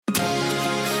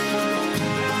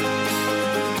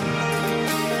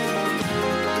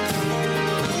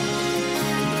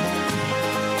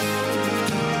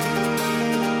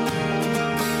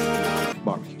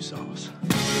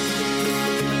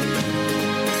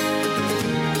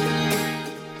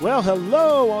Well,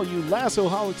 hello, all you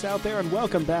Lasso-holics out there, and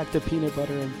welcome back to Peanut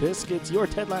Butter and Biscuits, your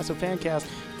Ted Lasso fancast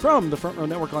from the Front Row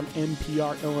Network on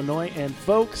NPR Illinois. And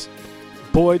folks,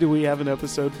 boy, do we have an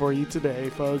episode for you today,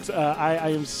 folks. I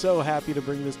am so happy to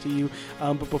bring this to you.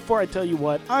 But before I tell you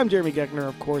what, I'm Jeremy Geckner,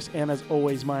 of course, and as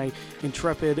always, my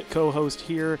intrepid co-host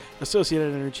here, Associate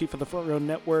Editor-in-Chief of the Front Row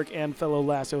Network and fellow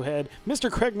Lasso head,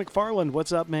 Mr. Craig McFarland.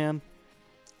 What's up, man?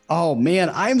 Oh, man,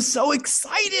 I'm so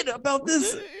excited about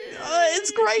this.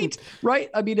 It's great, right?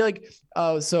 I mean,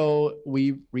 so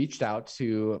we reached out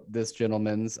to this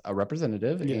gentleman's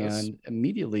representative, Yes. and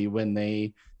immediately when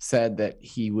they said that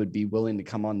he would be willing to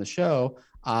come on the show,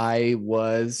 I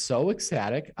was so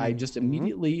ecstatic. I just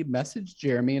immediately messaged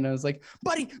Jeremy, and I was like,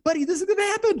 buddy, this is going to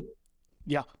happen.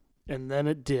 Yeah. And then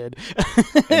it did.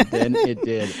 And then it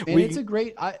did. And it's a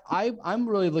great, I'm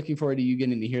really looking forward to you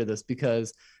getting to hear this,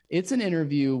 because it's an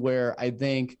interview where I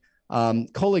think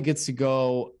Cola gets to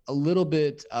go a little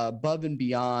bit above and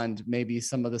beyond maybe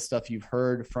some of the stuff you've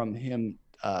heard from him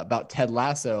about Ted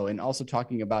Lasso, and also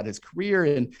talking about his career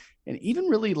and even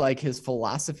really like his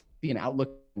philosophy and outlook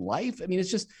on life. I mean,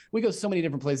 it's just, we go so many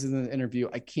different places in the interview.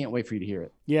 I can't wait for you to hear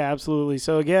it. Yeah, absolutely.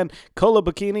 So again, Cola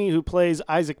Bikini, who plays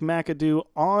Isaac McAdoo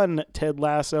on Ted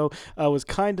Lasso, was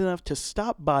kind enough to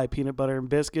stop by Peanut Butter and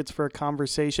Biscuits for a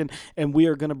conversation, and we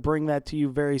are going to bring that to you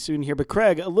very soon here. But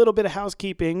Craig, a little bit of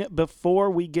housekeeping before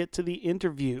we get to the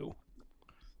interview.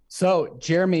 So,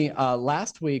 Jeremy,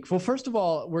 last week, well, first of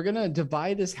all, we're going to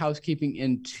divide this housekeeping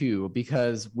in two,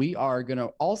 because we are going to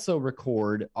also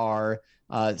record our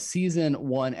season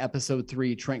 1, episode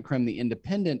 3, Trent Crimm, the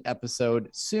Independent episode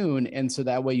soon. And so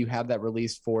that way you have that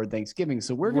released for Thanksgiving.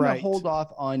 So we're going to hold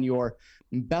off on your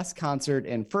best concert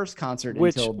and first concert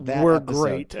until that were episode.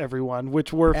 Great, everyone,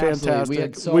 which were Absolutely.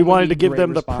 fantastic. We wanted to give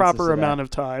them the proper amount of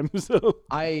time. So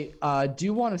I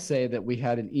do want to say that we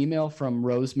had an email from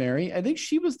Rosemary. I think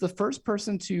she was the first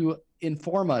person to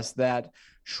inform us that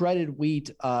shredded wheat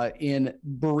in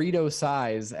burrito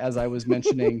size, as I was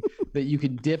mentioning, that you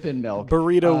could dip in milk.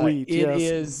 Burrito wheat, It yes.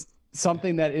 is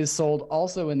something that is sold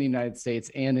also in the United States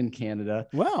and in Canada.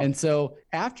 Wow. And so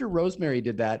after Rosemary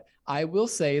did that, I will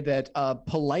say that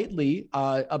politely,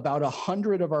 about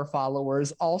 100 of our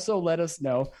followers also let us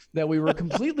know that we were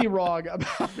completely wrong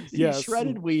about the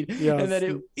shredded wheat, and that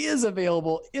it is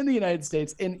available in the United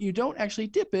States, and you don't actually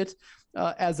dip it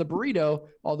as a burrito,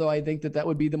 although I think that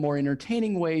would be the more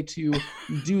entertaining way to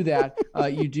do that.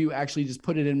 You do actually just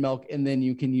put it in milk, and then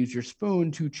you can use your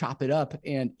spoon to chop it up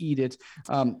and eat it.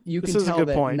 You can tell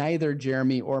that neither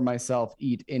Jeremy or myself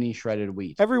eat any shredded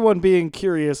wheat. Everyone being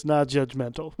curious, not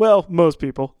judgmental. Well, most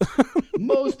people.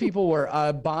 Most people were.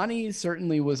 Bonnie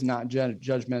certainly was not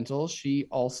judgmental. She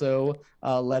also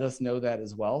let us know that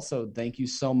as well. So thank you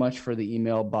so much for the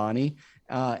email, Bonnie.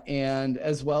 And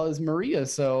as well as Maria.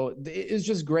 So it's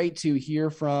just great to hear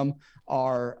from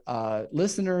our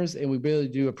listeners, and we really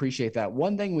do appreciate that.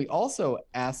 One thing we also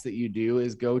ask that you do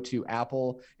is go to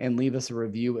Apple and leave us a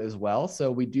review as well.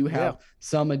 So we do have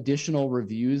some additional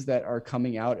reviews that are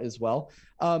coming out as well.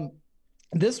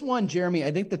 This one, Jeremy,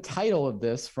 I think the title of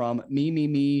this from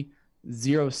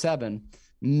Me07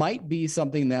 might be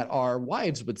something that our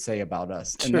wives would say about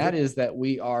us. And that is that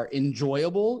we are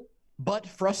enjoyable but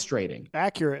frustrating.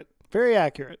 Accurate. Very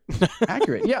accurate.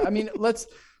 Accurate. Yeah. I mean, let's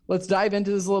dive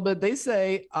into this a little bit. They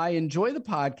say, I enjoy the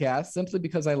podcast simply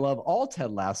because I love all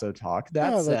Ted Lasso talk.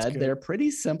 That said, they're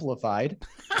pretty simplified.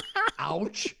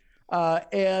 Ouch.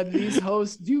 And these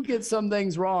hosts do get some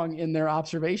things wrong in their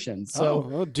observations.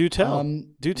 So do tell.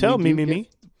 Do tell, me.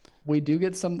 We do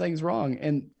get some things wrong.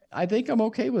 And I think I'm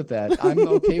okay with that. I'm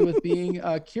okay with being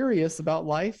curious about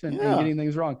life and getting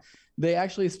things wrong. They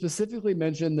actually specifically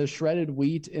mentioned the shredded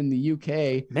wheat in the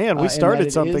UK. Man, we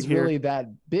started something here. It is here. really that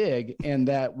big, and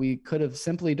that we could have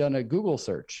simply done a Google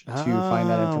search to find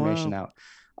that information out.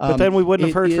 But then we wouldn't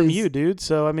have heard from you, dude.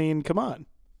 So, I mean, come on.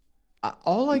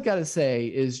 All I got to say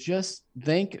is just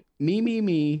thank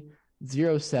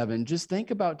Me07. Just think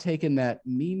about taking that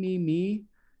me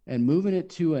and moving it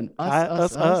to an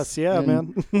us. Yeah, and,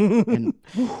 man. And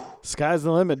sky's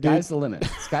the limit, dude. Sky's the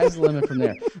limit from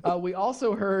there. We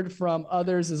also heard from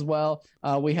others as well.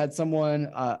 We had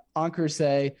someone, Ankur,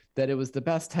 say that it was the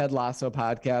best Ted Lasso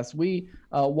podcast.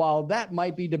 While that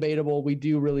might be debatable, we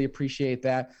do really appreciate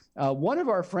that. One of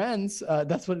our friends,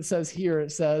 that's what it says here.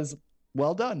 It says,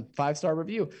 well done, 5-star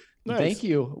review. Nice. Thank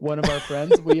you, one of our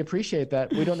friends. We appreciate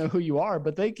that. We don't know who you are,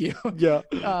 but thank you. Yeah.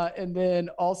 And then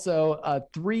also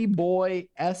 3boy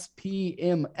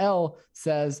SPML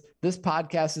says, this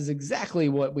podcast is exactly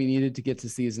what we needed to get to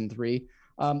season 3.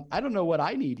 I don't know what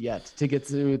I need yet to get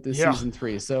to the season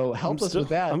 3. So help us with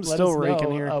that. I'm Let still us raking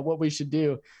know, here. What we should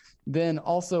do. Then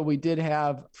also we did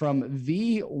have from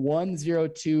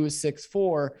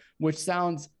V10264, which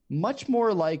sounds much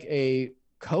more like a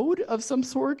code of some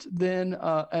sort than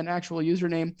an actual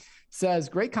username. Says,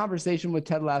 great conversation with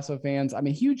Ted Lasso fans. I'm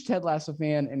a huge Ted Lasso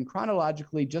fan and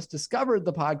chronologically just discovered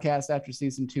the podcast after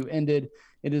season 2 ended.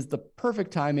 It is the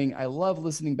perfect timing. I love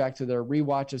listening back to their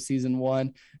rewatch of season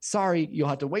 1. Sorry, you'll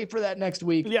have to wait for that next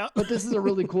week. Yeah. But this is a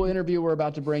really cool interview we're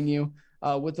about to bring you.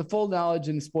 With the full knowledge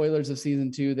and spoilers of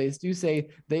season 2, they do say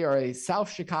they are a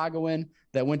South Chicagoan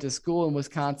that went to school in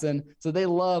Wisconsin. So they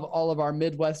love all of our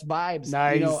Midwest vibes.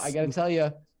 Nice. You know, I got to tell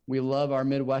you, we love our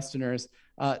Midwesterners.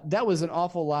 That was an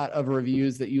awful lot of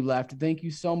reviews that you left. Thank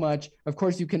you so much. Of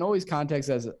course, you can always contact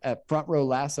us at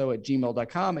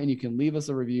frontrowlasso@gmail.com, and you can leave us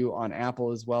a review on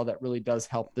Apple as well. That really does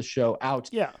help the show out.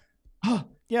 Yeah.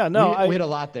 Yeah, no, we had a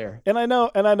lot there. And I know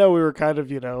we were kind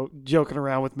of, joking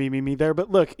around with me there,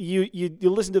 but look, you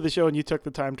listened to the show and you took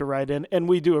the time to write in, and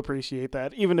we do appreciate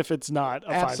that, even if it's not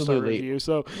a 5-star review.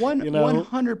 So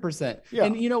 100%. Yeah.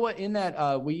 And you know what? In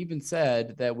that, we even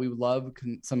said that we love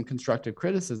some constructive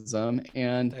criticism,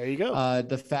 and there you go.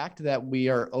 The fact that we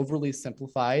are overly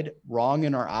simplified, wrong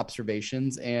in our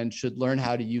observations, and should learn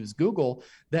how to use Google.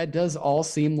 That does all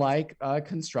seem like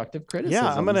constructive criticism.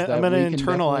 Yeah, I'm gonna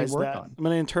internalize that. I'm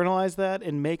gonna internalize that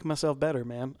and make myself better,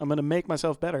 man. I'm gonna make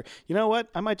myself better. You know what?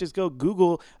 I might just go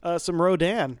Google some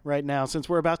Rodin right now, since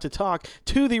we're about to talk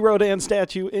to the Rodin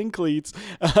statue in cleats.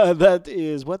 That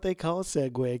is what they call a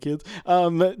segue, kids.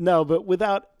 No, but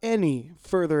without any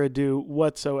further ado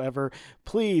whatsoever,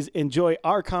 please enjoy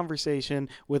our conversation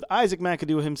with Isaac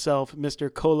McAdoo himself, Mr.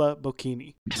 Kola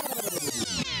Bocchini.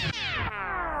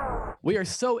 We are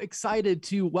so excited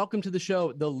to welcome to the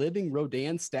show the living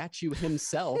Rodin statue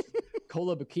himself,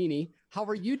 Kola Bocchini. How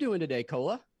are you doing today,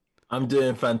 Kola? I'm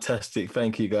doing fantastic.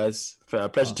 Thank you, guys.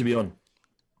 Pleasure to be on.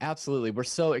 Absolutely. We're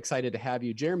so excited to have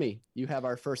you. Jeremy, you have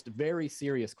our first very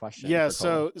serious question. Yeah,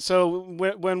 so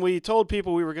when we told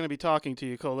people we were going to be talking to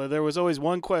you, Kola, there was always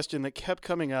one question that kept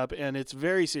coming up, and it's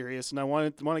very serious, and I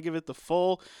want to give it the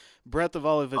full breadth of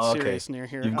all of its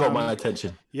seriousness here. You've got my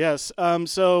attention. Yes.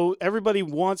 So everybody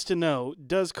wants to know,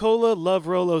 does Kola love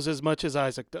Rolos as much as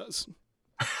Isaac does?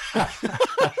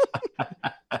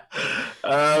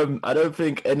 I don't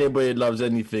think anybody loves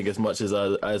anything as much as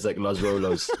Isaac loves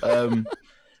Rolos.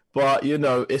 But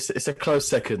it's a close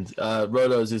second.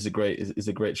 Rolos is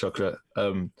a great chocolate.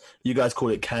 You guys call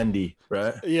it candy,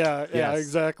 right? Yeah, Yes.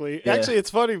 Exactly. Yeah. Actually, it's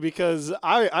funny because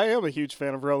I am a huge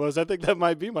fan of Rolos. I think that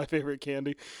might be my favorite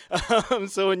candy.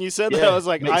 So when you said that, I was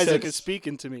like, Isaac is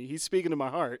speaking to me. He's speaking to my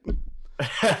heart.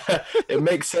 It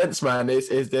makes sense, man.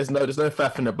 There's no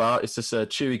faffing about. It's just a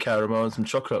chewy caramel and some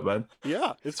chocolate, man.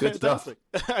 Yeah, it's good fantastic.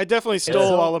 I definitely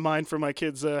stole all of mine from my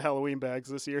kids' Halloween bags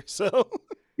this year. So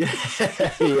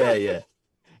yeah.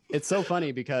 It's so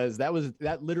funny because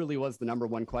that literally was the number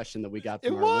one question that we got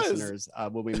from our listeners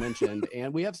when we mentioned,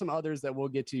 and we have some others that we'll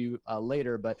get to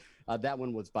later, but that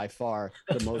one was by far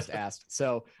the most asked.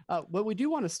 So what we do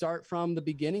want to start from the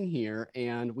beginning here,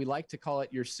 and we like to call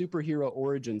it your superhero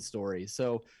origin story.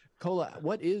 So Kola,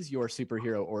 what is your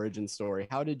superhero origin story?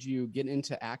 How did you get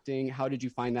into acting? How did you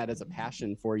find that as a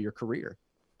passion for your career?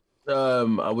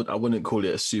 I wouldn't call it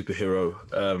a superhero.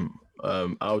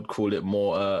 I would call it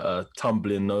more a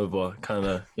tumbling over kind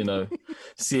of,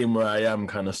 seeing where I am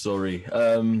kind of story.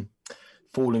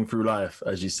 Falling through life,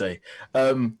 as you say.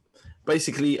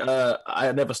 Basically,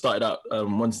 I never started out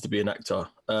wanting to be an actor.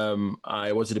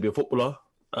 I wanted to be a footballer.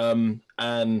 And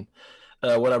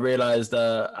when I realized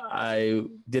I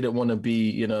didn't want to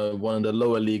be, one of the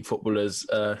lower league footballers,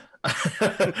 I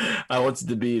wanted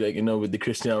to be with the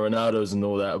Cristiano Ronaldos and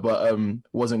all that, but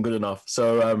wasn't good enough.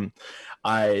 So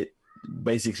I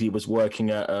basically was working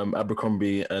at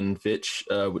Abercrombie and Fitch,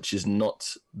 which is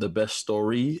not the best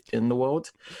story in the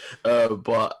world,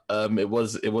 but it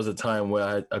was a time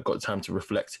where I got time to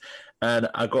reflect, and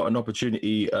I got an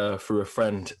opportunity through a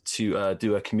friend to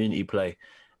do a community play,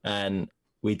 and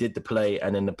we did the play,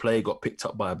 and then the play got picked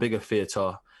up by a bigger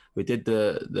theatre. We did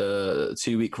the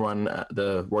 2-week run at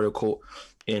the Royal Court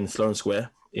in Sloane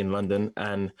Square in London,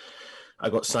 and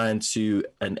I got signed to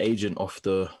an agent off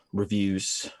the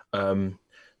reviews.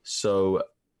 So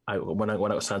when I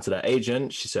got signed to that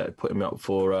agent, she said putting me up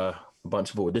for a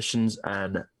bunch of auditions,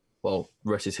 and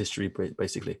rest is history,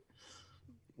 basically.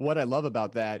 What I love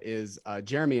about that is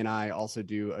Jeremy and I also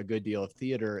do a good deal of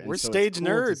theater. And we're so stage it's cool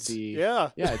nerds. To see, yeah,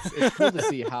 it's cool to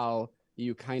see how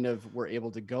you kind of were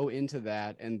able to go into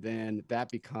that, and then that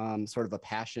becomes sort of a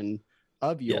passion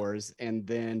of yours and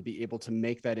then be able to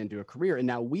make that into a career. And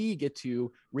now we get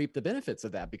to reap the benefits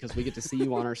of that because we get to see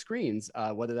you on our screens,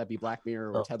 whether that be Black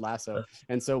Mirror or Ted Lasso.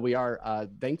 And so we are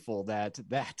thankful that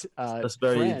that's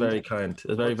very, very kind.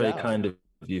 It's very, very kind of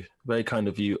you. Very kind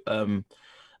of you.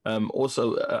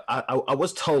 Also, I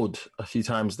was told a few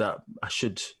times that I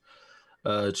should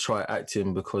try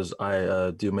acting because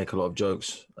I do make a lot of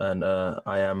jokes, and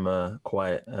I am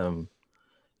quite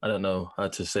I don't know how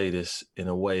to say this in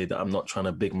a way that I'm not trying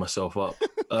to big myself up.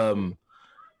 I'm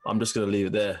just gonna leave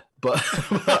it there. But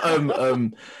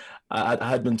I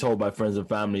had been told by friends and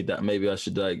family that maybe I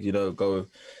should go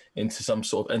into some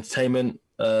sort of entertainment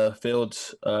field.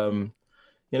 In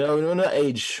that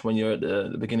age when you're at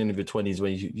the beginning of your 20s,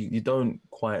 when you don't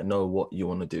quite know what you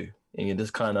want to do, and you're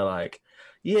just kind of like,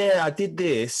 yeah, I did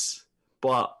this,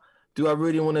 but do I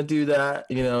really want to do that?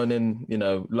 And then,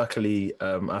 luckily,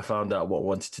 I found out what I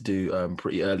wanted to do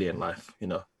pretty early in life,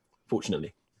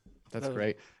 fortunately. That's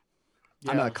great.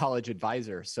 Yeah. I'm a college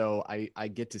advisor, so I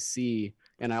get to see,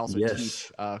 and I also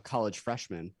teach college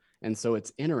freshmen. And so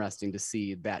it's interesting to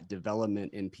see that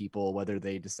development in people, whether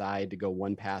they decide to go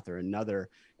one path or another,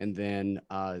 and then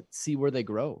see where they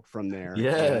grow from there.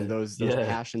 Yeah. And those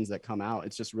passions that come out.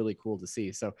 It's just really cool to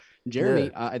see. So, Jeremy,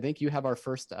 I think you have our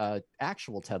first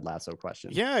actual Ted Lasso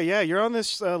question. Yeah. You're on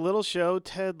this little show,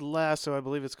 Ted Lasso, I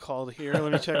believe it's called here.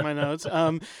 Let me check my notes.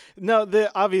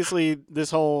 Obviously this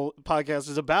whole podcast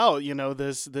is about,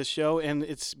 this show, and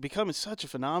it's become such a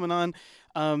phenomenon.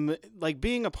 Like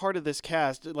being a part of this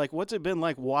cast, like what's it been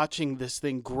like watching this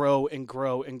thing grow and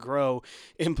grow and grow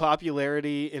in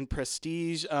popularity, in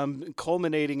prestige,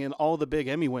 culminating in all the big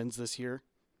Emmy wins this year?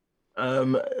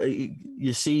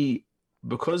 You see,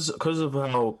 because of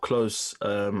how close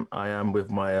I am with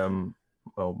my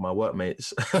my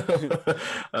workmates,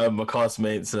 my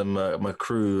castmates and my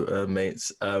crew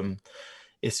mates,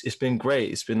 it's been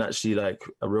great. It's been actually like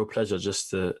a real pleasure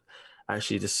just to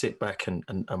sit back and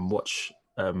watch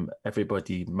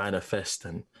everybody manifest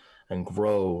and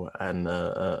grow, and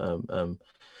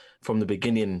from the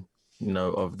beginning,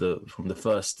 from the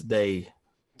first day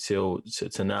to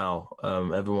now,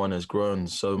 everyone has grown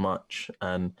so much,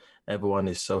 and everyone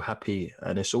is so happy,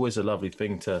 and it's always a lovely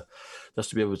thing to just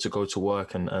to be able to go to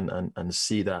work and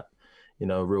see that,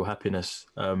 real happiness.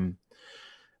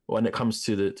 When it comes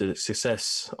to the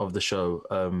success of the show,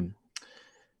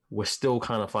 we're still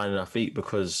kind of finding our feet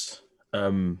because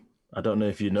I don't know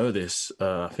if you know this.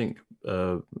 I think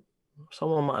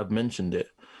someone might have mentioned it,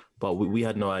 but we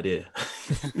had no idea.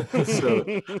 So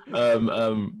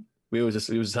we were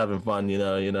just having fun,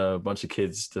 a bunch of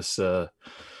kids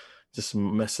just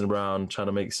messing around, trying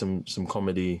to make some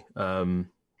comedy.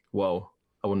 Well,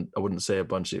 I wouldn't say a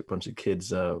bunch of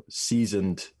kids,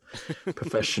 seasoned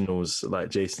professionals like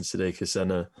Jason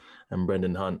Sudeikis and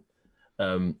Brendan Hunt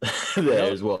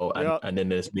there as well, and then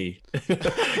there's me.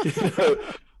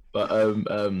 But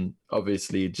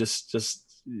obviously just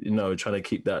trying to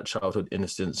keep that childhood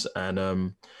innocence,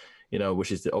 and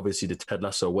which is obviously the Ted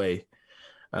Lasso way,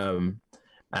 and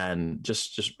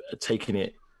just taking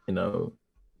it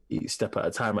each step at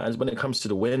a time. And when it comes to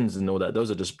the wins and all that,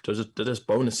 those are just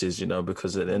bonuses,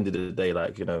 because at the end of the day,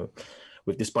 like,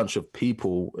 with this bunch of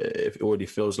people, it already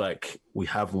feels like we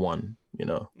have won,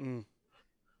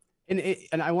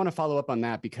 And I want to follow up on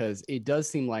that because it does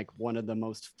seem like one of the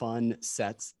most fun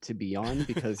sets to be on,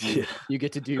 because you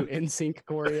get to do NSYNC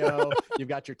choreo. You've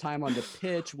got your time on the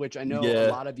pitch, which I know a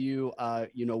lot of you,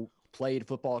 played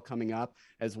football coming up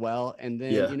as well. And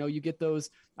then, you get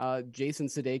those Jason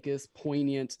Sudeikis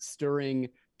poignant, stirring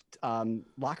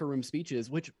locker room speeches,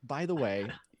 which, by the way,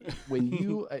 when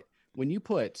you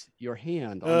put your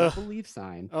hand on the belief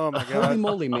sign, oh my God, holy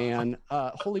moly, man,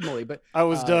 holy moly! But I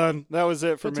was done. That was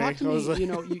it for me. Talk to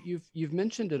me. You've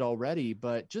mentioned it already,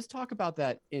 but just talk about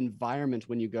that environment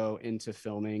when you go into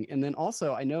filming, and then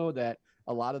also I know that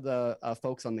a lot of the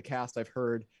folks on the cast I've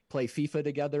heard play FIFA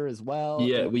together as well.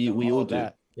 Yeah, we all do.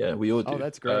 Yeah, we all do. Oh,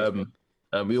 that's great.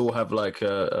 We all have like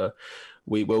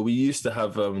we used to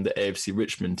have the AFC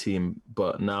Richmond team,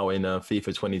 but now in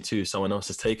FIFA 22, someone else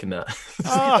has taken that.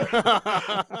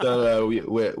 So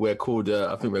we're called.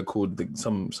 I think we're called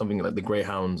something like the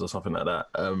Greyhounds or something like that.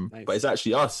 Nice. But it's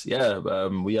actually us. Yeah,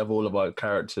 we have all of our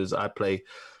characters. I play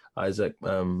Isaac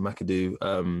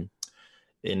McAdoo.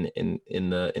 In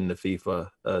the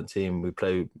FIFA team, we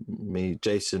play me,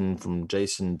 Jason, from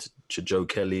Jason to Joe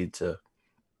Kelly to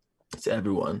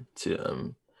everyone,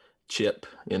 to Chip.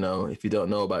 If you don't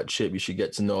know about Chip, you should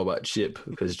get to know about Chip,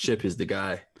 because Chip is the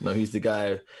guy. He's the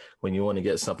guy when you want to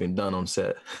get something done on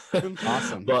set.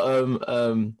 Awesome.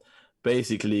 But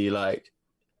basically, like,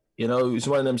 it's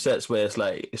one of them sets where it's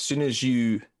like as soon as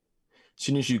you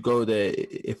soon as you go there,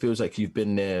 it feels like you've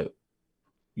been there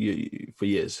for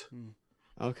years.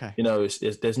 Okay. You know,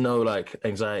 there's no like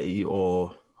anxiety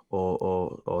or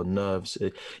nerves.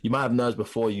 You might have nerves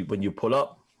before when you pull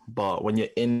up, but when you're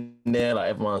in there, like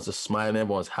everyone's just smiling,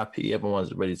 everyone's happy,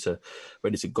 everyone's ready to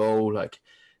go, like,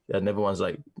 and everyone's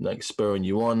like spurring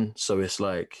you on. So it's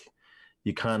like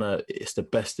it's the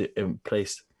best in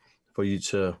place for you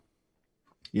to,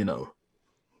 you know,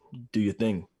 do your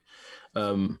thing.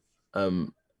 And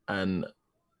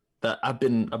that I've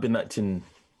been acting,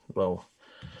 well,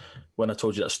 when I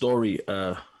told you that story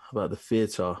about the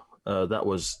theatre, that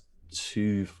was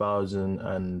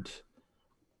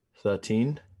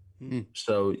 2013.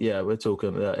 So yeah, we're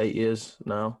talking 8 years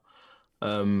now,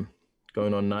 going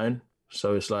on 9.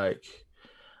 So it's like,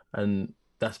 and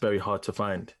that's very hard to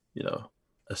find, you know,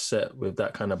 a set with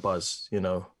that kind of buzz, you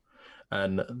know,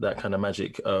 and that kind of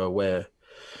magic where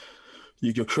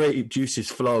your creative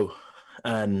juices flow,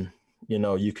 and you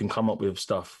know, you can come up with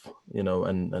stuff, you know,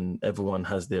 and everyone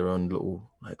has their own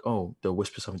little, like, oh, they'll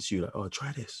whisper something to you like, oh,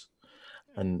 try this.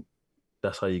 And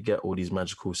that's how you get all these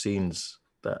magical scenes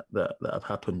that have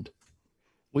happened.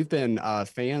 We've been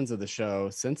fans of the show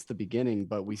since the beginning,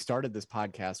 but we started this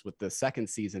podcast with the second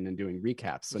season and doing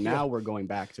recaps. So now we're going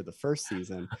back to the first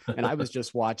season. And I was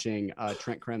just watching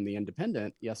Trent Krem, The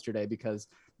Independent, yesterday, because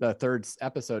the third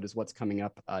episode is what's coming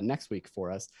up next week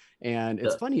for us. And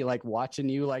it's funny, like watching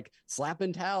you like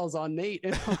slapping towels on Nate.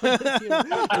 And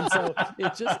so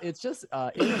it's just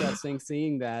interesting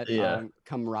seeing that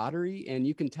camaraderie, and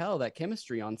you can tell that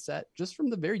chemistry on set just from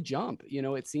the very jump. You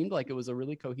know, it seemed like it was a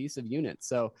really cohesive unit.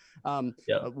 So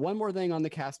one more thing on the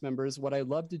cast members, what I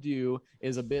love to do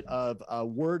is a bit of a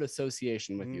word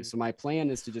association with you. So my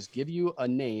plan is to just give you a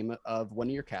name of one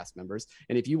of your cast members.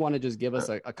 And if you want to just give us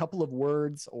a couple of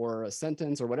words or a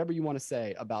sentence or whatever you want to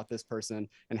say about this person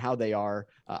and how they are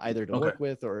either to work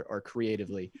with or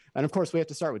creatively. And of course, we have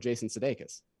to start with Jason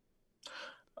Sudeikis.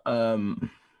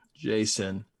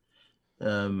 Jason,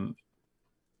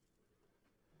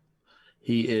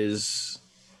 he is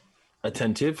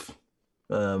attentive.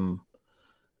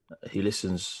 He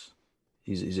listens.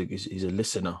 He's a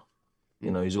listener.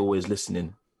 You know, he's always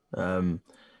listening.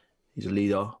 He's a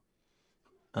leader.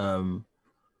 And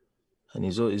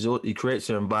he creates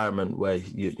an environment where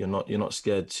you're not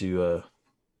scared to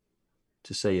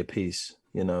say your piece.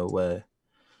 You know, where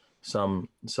some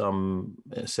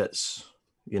sets,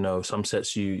 you know, some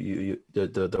sets the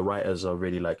writers are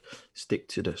really like stick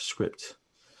to the script.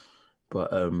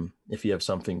 But if you have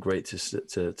something great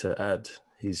to add,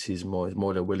 he's more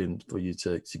than willing for you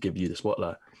to give you the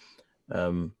spotlight.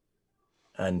 And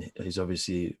he's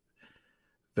obviously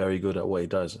very good at what he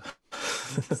does.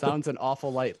 Sounds an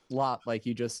awful lot like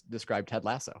you just described Ted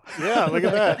Lasso. Yeah, look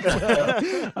at that.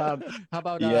 How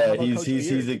about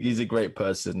he's a great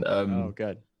person.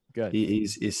 Good.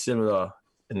 He's similar,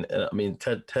 and I mean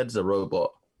Ted's a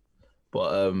robot.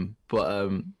 But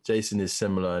Jason is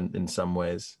similar in some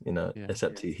ways, you know,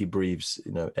 except he breathes,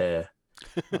 you know, air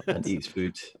and eats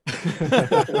food.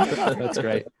 That's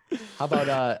great. How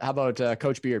about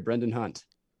Coach Beard, Brendan Hunt?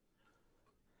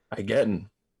 Again,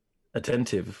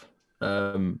 attentive,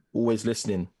 always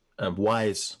listening,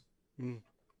 wise,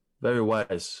 very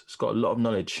wise. He's got a lot of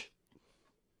knowledge.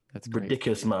 That's great.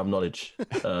 Ridiculous amount of knowledge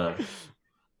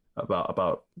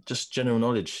about just general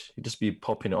knowledge. He'd just be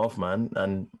popping it off, man,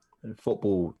 and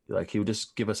football, like he would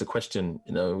just give us a question,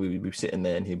 you know, we'd be sitting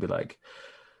there and he'd be like,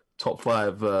 top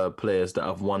 5 players that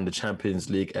have won the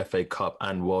Champions League, FA Cup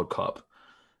and World Cup,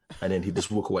 and then he'd just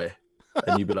walk away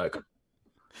and you'd be like,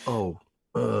 oh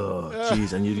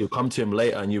geez, and you'll come to him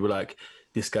later and you'd be like,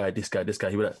 this guy, he'd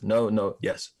be like, no,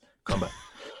 yes, come back.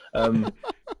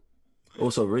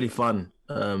 Also really fun,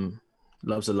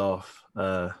 loves a laugh,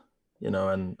 you know,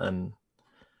 and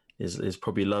is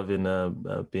probably loving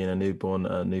being a new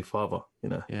father, you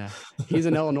know. Yeah, he's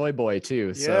an Illinois boy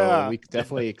too, so we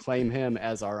definitely claim him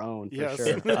as our own for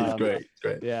sure. He's great.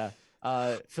 Yeah,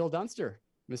 Phil Dunster,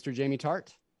 Mr. Jamie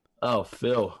Tart. Oh,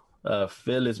 Phil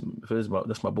is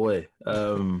that's my boy.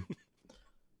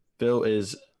 Phil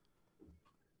is.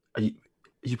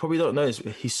 You probably don't know this.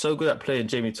 He's so good at playing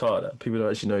Jamie Tart that people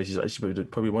don't actually know he's actually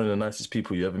probably one of the nicest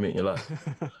people you ever meet in your life.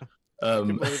 I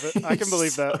can believe it. I can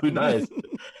believe that. So nice.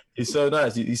 He's so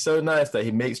nice. He's so nice that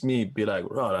he makes me be like,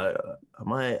 right,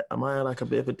 am I like a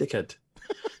bit of a dickhead,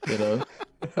 you know?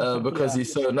 Because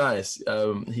he's so nice.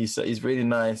 He's really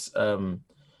nice,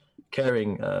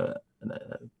 caring,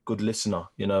 good listener.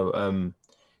 You know,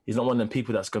 he's not one of them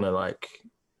people that's gonna like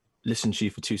listen to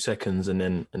you for 2 seconds and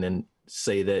then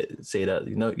say that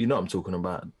you know what I'm talking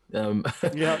about. Yep.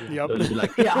 They'll be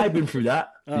like, yeah, I've been through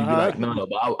that. You'd be like, Uh-huh. no,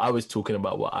 but I was talking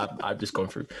about what I've just gone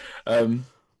through.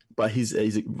 But he's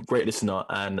a great listener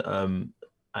and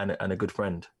a good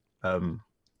friend.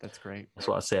 That's great. That's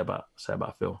what I say about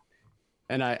Phil.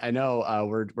 And I know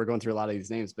we're going through a lot of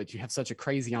these names, but you have such a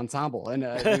crazy ensemble, and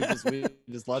we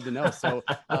just love to know. So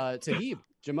Tahib,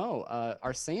 Jamo,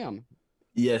 our Sam.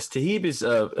 Yes, Tahib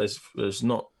is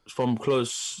not from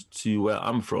close to where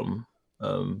I'm from,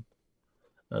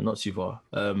 not too far.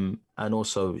 And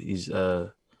also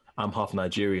I'm half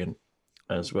Nigerian,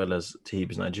 as well as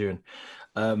Tahib is Nigerian.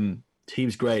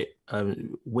 Tahib's great,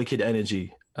 wicked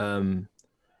energy,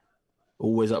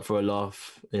 always up for a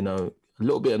laugh. You know, a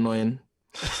little bit annoying.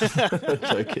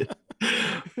 Joking.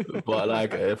 But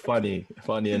like funny,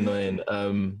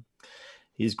 annoying.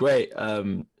 He's great.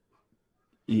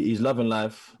 He's loving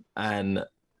life, and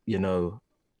you know,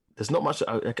 there's not much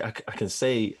I can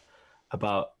say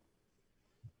about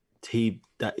T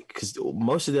that because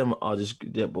most of them are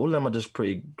all of them are just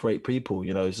pretty great people.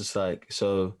 You know, it's just like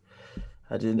so.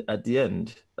 At the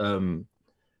end,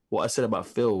 what I said about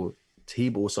Phil,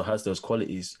 Tahib also has those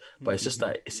qualities, but it's just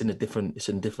that it's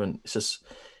just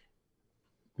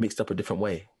mixed up a different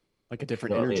way. Like a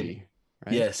different energy,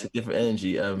 right? Yes, a different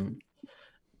energy.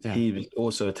 He was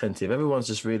also attentive. Everyone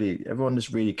just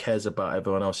really cares about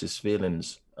everyone else's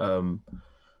feelings, to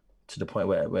the point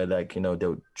where like, you know,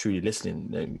 they're truly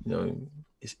listening. You know,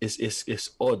 it's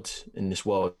odd in this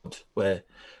world where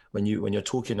when you're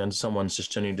talking and someone's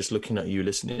just genuinely just looking at you,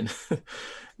 listening,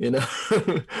 you know,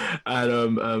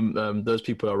 and those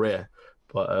people are rare.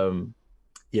 But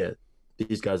yeah,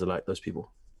 these guys are like those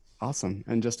people. Awesome.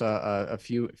 And just a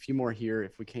few more here,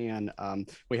 if we can.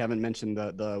 We haven't mentioned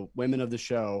the women of the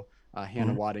show,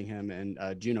 Hannah Waddingham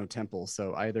and Juno Temple.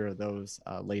 So either of those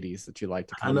ladies that you like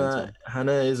to comment.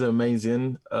 Hannah is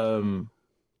amazing.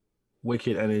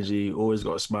 Wicked energy, always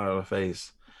got a smile on her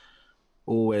face,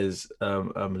 always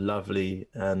lovely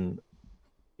and,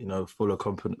 you know, full of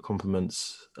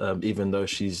compliments, even though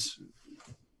she's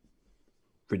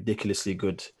ridiculously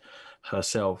good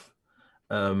herself.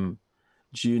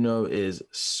 Juno is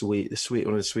sweet,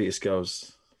 one of the sweetest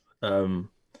girls.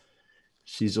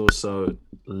 She's also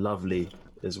lovely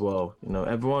as well. You know,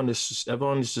 everyone is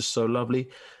just so lovely.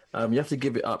 You have to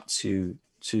give it up to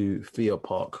Thea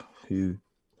Park, who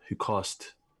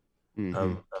cast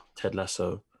Ted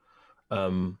Lasso,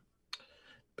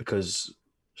 because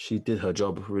she did her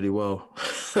job really well.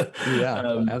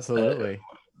 Yeah, absolutely.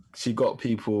 She got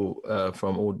people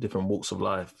from all different walks of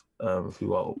life,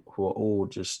 who are all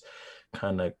just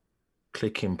kind of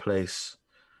click in place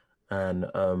and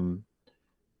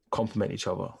complement each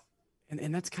other.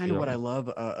 And that's kind of what I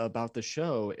love about the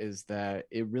show, is that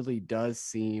it really does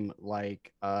seem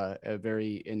like a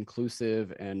very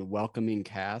inclusive and welcoming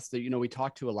cast. That, you know, we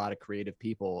talk to a lot of creative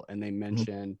people, and they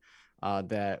mention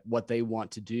that what they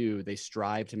want to do, they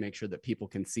strive to make sure that people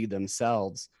can see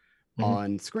themselves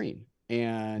on screen.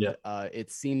 And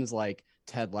it seems like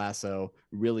Ted Lasso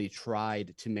really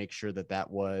tried to make sure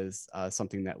that was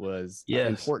something that was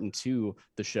important to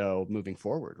the show moving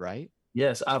forward, right?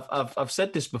 Yes, I've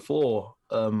said this before.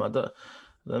 I don't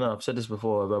know. I've said this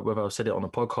before, whether I've said it on a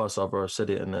podcast or I've said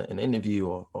it in an interview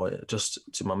or just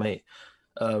to my mate.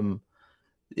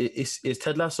 It's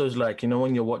Ted Lasso's like, you know,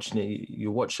 when you're watching it,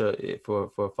 you watch it for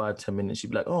 5-10 minutes, you'd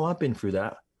be like, oh, I've been through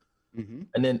that,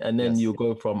 and then you'll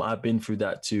go from I've been through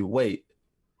that to wait,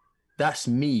 that's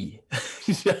me.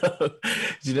 Do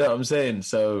you know what I'm saying?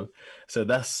 So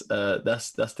that's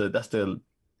the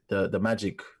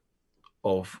magic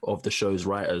of the show's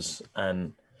writers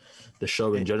and the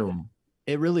show in general.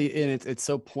 It really, and it's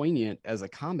so poignant as a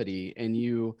comedy. And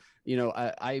you know,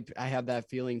 I have that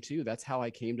feeling too. That's how I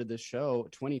came to this show.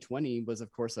 2020 was,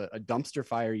 of course, a dumpster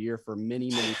fire year for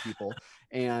many people.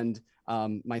 And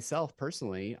myself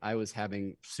personally, I was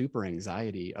having super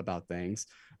anxiety about things.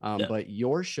 But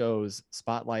your show's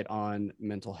spotlight on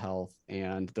mental health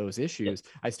and those issues,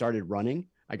 I started running.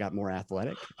 I got more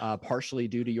athletic, partially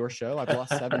due to your show. I've lost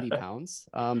 70 pounds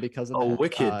because of that.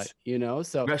 Wicked. You know,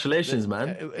 so congratulations,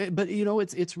 man. But you know,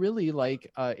 it's really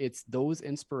like it's those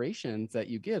inspirations that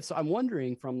you give. So I'm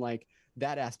wondering, from like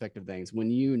that aspect of things, when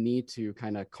you need to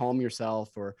kind of calm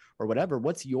yourself or whatever,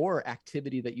 what's your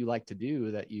activity that you like to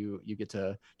do that you get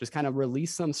to just kind of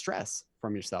release some stress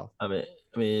from yourself? I mean,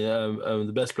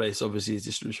 the best place obviously is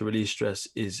just to release stress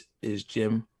is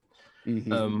gym.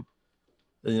 You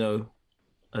know,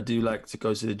 I do like to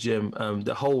go to the gym.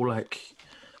 The whole like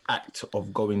act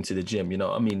of going to the gym, you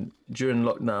know, I mean, during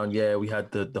lockdown, we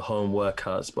had the home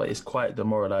workouts, but it's quite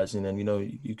demoralizing, and you know,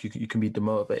 you can be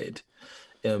demotivated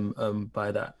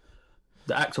by that.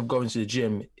 the act of going to the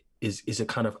gym is a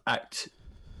kind of act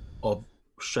of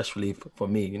stress relief for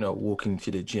me, you know, walking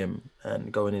to the gym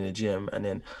and going in the gym and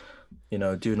then, you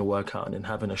know, doing a workout and then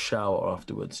having a shower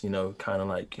afterwards, you know, kind of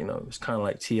like, you know, it's kind of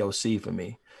like TLC for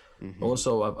me. Mm-hmm.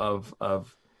 Also,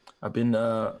 I've been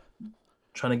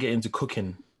trying to get into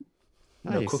cooking.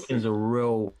 You know, cooking is a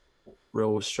real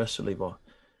stress reliever.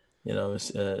 You know,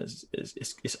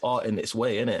 it's art in its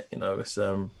way, isn't it? You know, it's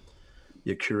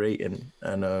you're creating,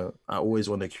 and I always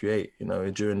want to create. You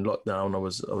know, during lockdown, I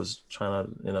was trying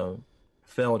to, you know,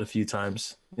 failed a few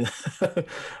times, but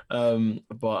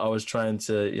I was trying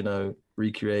to, you know,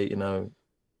 recreate, you know,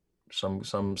 some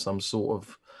sort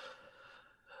of,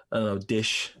 I don't know,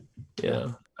 dish.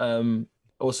 Yeah.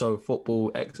 Also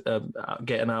football,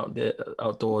 getting out there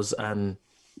outdoors and,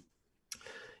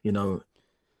 you know,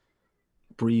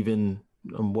 breathing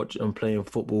and playing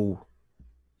football.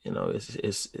 You know,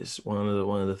 it's one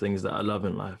of the things that I love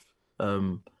in life.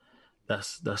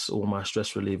 That's all my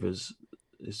stress relievers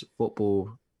is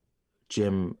football,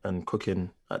 gym, and cooking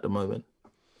at the moment.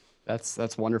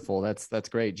 That's wonderful. That's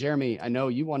great. Jeremy, I know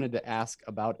you wanted to ask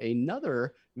about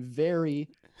another very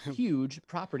huge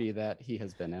property that he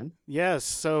has been in. Yes.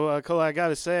 So, Cole, I got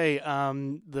to say,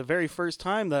 the very first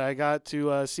time that I got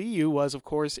to see you was, of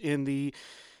course, in the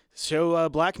show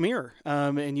Black Mirror,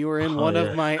 and you were in one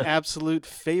of my absolute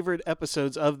favorite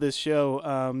episodes of this show,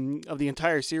 of the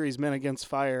entire series, Men Against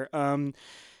Fire.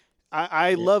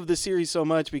 I love the series so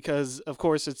much because, of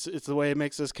course, it's the way it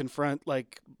makes us confront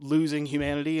like losing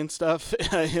humanity and stuff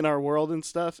in our world and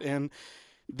stuff. And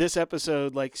this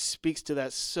episode like speaks to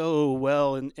that so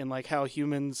well, and like how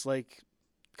humans like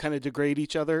kind of degrade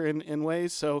each other in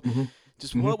ways. So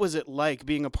just what was it like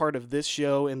being a part of this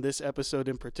show and this episode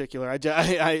in particular?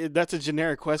 I that's a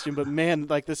generic question, but man,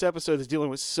 like this episode is dealing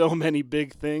with so many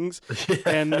big things,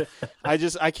 and I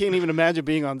can't even imagine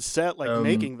being on set like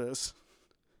making this.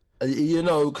 You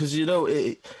know, because you know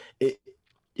it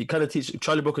kind of teaches.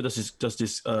 Charlie Brooker does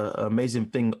this amazing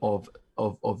thing of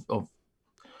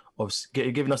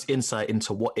giving us insight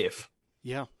into what if.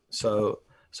 Yeah. So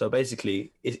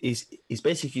basically, he's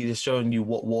basically just showing you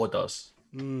what war does.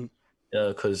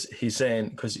 Because he's saying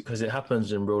because it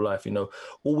happens in real life. You know,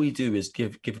 all we do is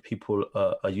give people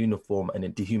a uniform and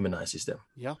it dehumanizes them.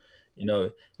 Yeah. You know,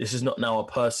 this is not now a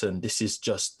person. This is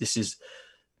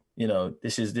you know,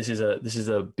 this is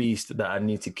a beast that I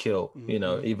need to kill, you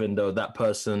know, even though that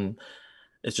person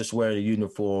is just wearing a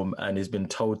uniform and has been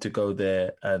told to go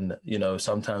there and, you know,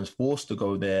 sometimes forced to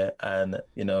go there, and,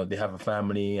 you know, they have a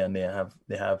family and they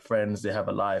have friends, they have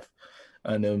a life.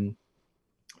 And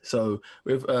so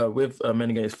with Men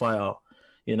Against Fire,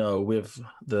 you know, with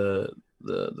the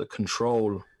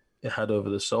control it had over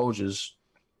the soldiers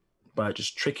by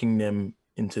just tricking them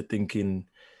into thinking,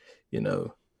 you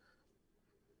know,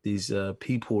 these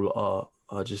people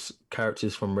are just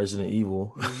characters from Resident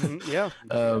Evil. Yeah.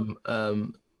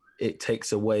 It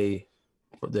takes away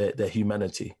their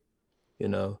humanity, you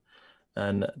know,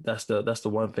 and that's the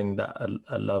one thing that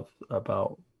I love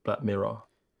about Black Mirror.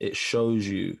 It shows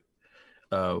you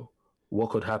what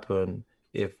could happen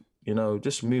if, you know,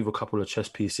 just move a couple of chess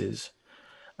pieces.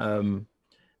 And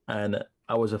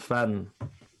I was a fan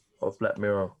of Black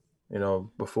Mirror, you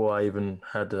know, before I even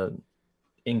had an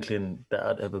inkling that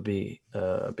I'd ever be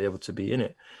able to be in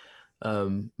it.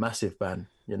 Massive fan,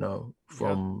 you know,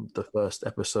 from the first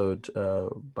episode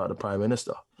about the Prime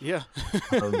Minister. Yeah.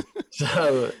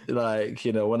 So like,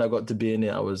 you know, when I got to be in it,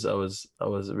 I was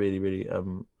really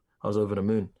I was over the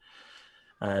moon.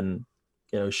 And,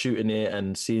 you know, shooting it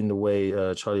and seeing the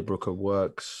way Charlie Brooker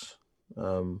works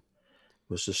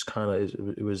was just kind of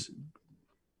it was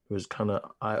kind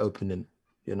of eye opening,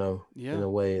 you know, in a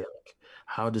way. Like,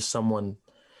 how does someone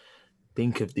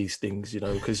think of these things, you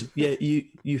know? Because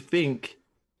you think,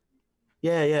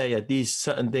 these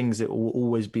certain things that will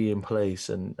always be in place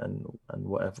and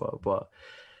whatever, but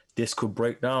this could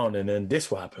break down and then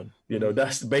this will happen. You know,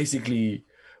 that's basically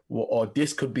or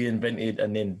this could be invented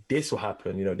and then this will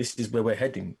happen. You know, this is where we're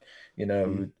heading, you know,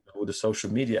 with all the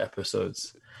social media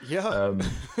episodes. Yeah.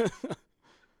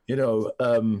 You know,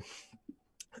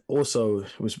 also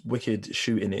it was wicked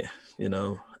shooting it, you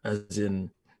know, as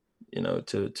in, you know,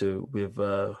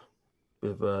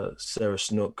 with Sarah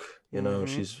Snook, you know,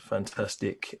 she's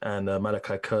fantastic, and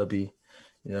Malachi Kirby,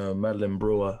 you know, Madeline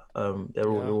Brewer, they're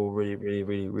all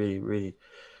really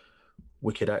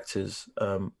wicked actors.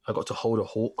 I got to hold a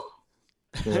hawk.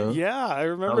 You know? Yeah, I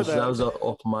remember that. That was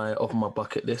off my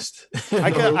bucket list.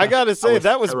 I gotta say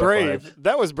that was terrified. Brave.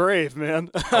 That was brave, man.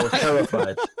 I was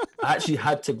terrified. I actually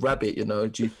had to grab it, you know.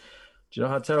 Do you know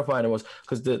how terrifying it was?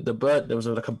 Because the bird, there was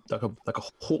like a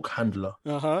hawk handler.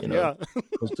 Yeah.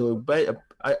 Because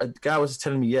a guy was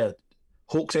telling me, yeah,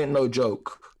 hawks ain't no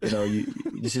joke. You know,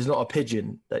 this is not a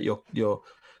pigeon that you're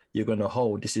gonna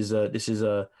hold. This is a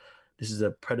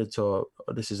predator.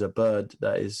 This is a bird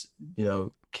that is, you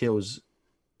know, kills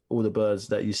all the birds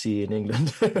that you see in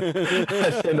England.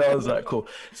 And I was like, cool.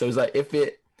 So it's like if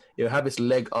it have its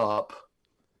leg up,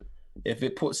 if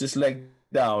it puts its leg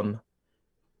down,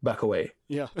 back away.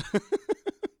 Yeah.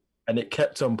 And it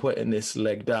kept on putting this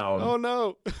leg down. Oh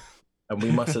no. And we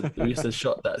must have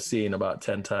shot that scene about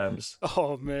 10 times.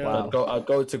 Oh man. Wow. I'd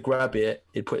go to grab it,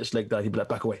 he'd put his leg down, he'd be like,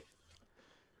 back away.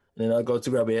 And then I'd go to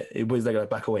grab it, he'd put his leg like,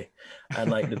 back away. And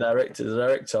like the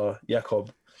director,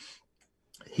 Jakob,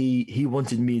 he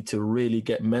wanted me to really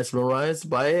get mesmerized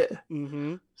by it.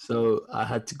 Mm-hmm. So I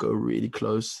had to go really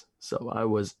close. So I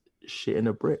was shitting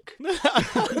a brick.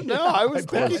 No, I was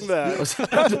thinking that.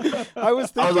 I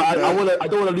was thinking like, I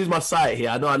don't want to lose my sight here.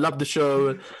 I know I love the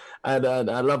show and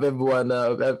I love everyone,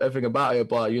 everything about it,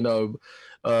 but you know,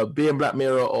 being Black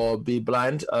Mirror or be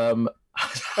blind, I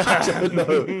don't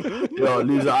know, you know,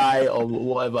 lose an eye or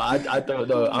whatever. I don't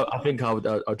know. I think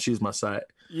I'll choose my sight.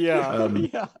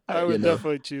 Yeah, I would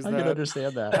definitely choose that. I can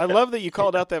understand that. I love that you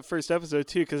called out that first episode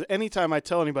too, because anytime I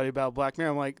tell anybody about Black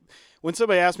Mirror, I'm like, when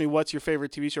somebody asks me what's your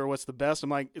favorite TV show or what's the best, I'm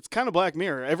like, it's kind of Black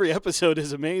Mirror. Every episode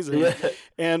is amazing.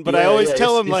 Yeah. But I always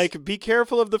tell them like, be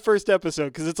careful of the first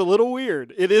episode because it's a little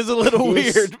weird. It is a little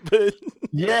weird, but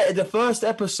yeah, the first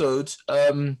episode,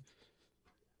 a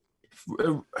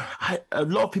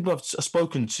lot of people I've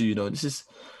spoken to, you know, this is.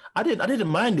 I didn't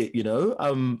mind it, you know.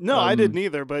 No, I didn't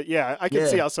either. But yeah, I can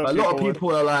see how some a lot of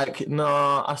people are like,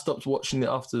 "Nah, I stopped watching it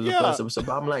after the first episode."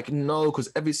 But I'm like, no, because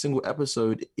every single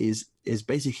episode is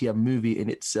basically a movie in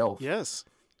itself. Yes,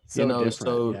 so you know,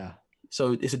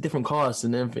 so it's a different cast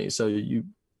and everything. So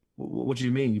what do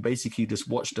you mean? You basically just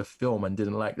watched a film and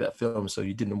didn't like that film, so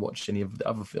you didn't watch any of the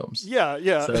other films. Yeah.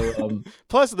 So,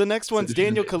 plus, the next one's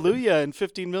Daniel Kaluuya and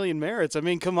 15 Million Merits. I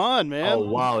mean, come on, man. Oh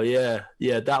wow, yeah,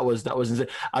 that was insane.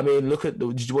 I mean,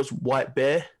 did you watch White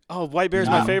Bear? Oh, White Bear's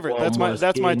my favorite. That's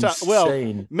my top. Well,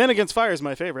 Men Against Fire is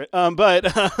my favorite. But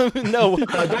no,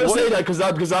 don't say that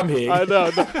because I'm here. I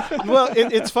know. Well,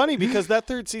 it's funny because that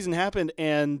third season happened,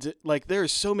 and like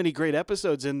there's so many great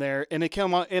episodes in there, and it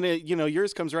came out, and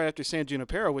yours comes right after San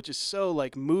Junipero, which is so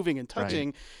like moving and touching.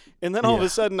 Right. And then all of a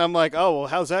sudden, I'm like, oh well,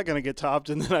 how's that going to get topped?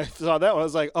 And then I saw that one, I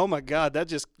was like, oh my god, that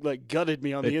just like gutted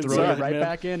me on the inside. Threw it right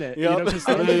back in it. Yep.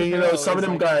 Some of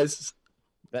them guys.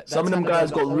 Some of them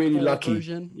guys got really lucky.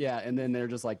 Version. Yeah, and then they're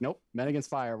just like, nope, Men Against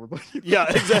Fire. Yeah,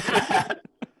 exactly.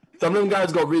 Some of them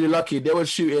guys got really lucky. They were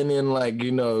shooting in like,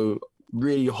 you know,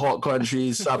 really hot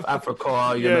countries, South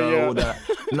Africa, you know, all that.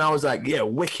 And I was like, yeah,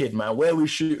 wicked, man. Where are we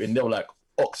shooting? They were like,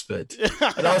 Oxford.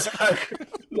 And I was like,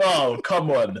 no,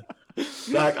 come on.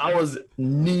 Like, I was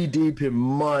knee deep in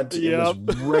mud. It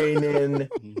was raining.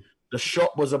 The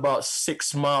shop was about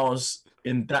 6 miles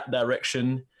in that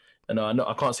direction. And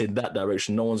I can't say that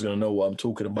direction. No one's gonna know what I'm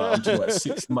talking about. I'm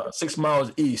talking about 6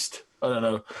 miles east. I don't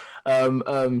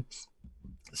know.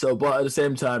 So, but at the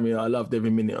same time, you know, I loved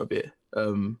every minute of it.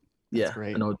 Yeah,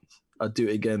 great. And I'll do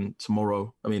it again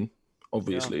tomorrow. I mean,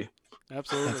 obviously. Yeah.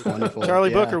 Absolutely. That's wonderful. Charlie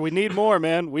Booker, we need more,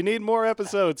 man. We need more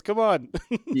episodes. Come on.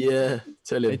 Yeah,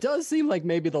 tell him. It does seem like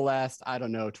maybe the last,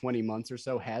 20 months or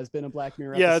so has been a Black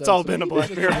Mirror episode. Yeah, it's all been a Black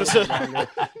Mirror episode.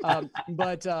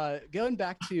 But going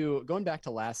back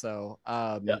to Lasso,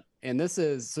 and this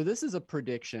is a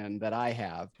prediction that I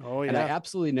have. Oh, yeah. And I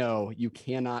absolutely know you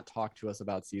cannot talk to us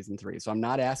about season 3. So I'm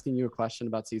not asking you a question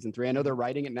about season 3. I know they're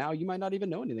writing it now. You might not even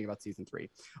know anything about season 3.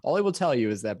 All I will tell you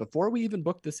is that before we even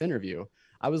booked this interview,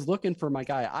 I was looking for my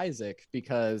guy Isaac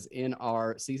because in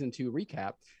our season 2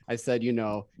 recap, I said, you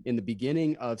know, in the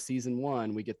beginning of season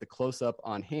 1, we get the close up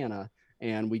on Hannah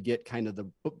and we get kind of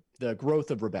the growth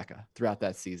of Rebecca throughout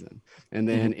that season. And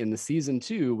then in the season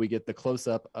 2, we get the close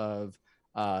up of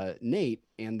Nate,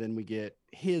 and then we get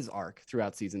his arc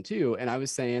throughout season 2. And I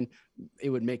was saying it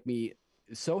would make me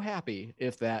so happy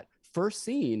if that first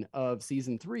scene of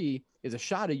season 3 is a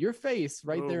shot of your face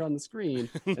right there on the screen.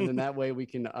 And then that way we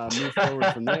can move forward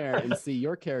from there and see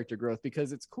your character growth,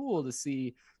 because it's cool to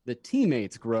see the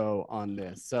teammates grow on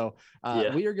this. So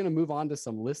we are going to move on to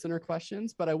some listener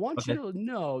questions, but I want you to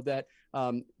know that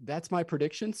that's my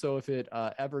prediction. So if it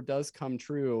ever does come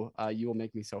true, you will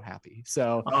make me so happy.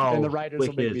 So and the writers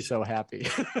will make me so happy.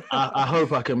 I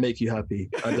hope I can make you happy.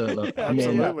 I don't know. I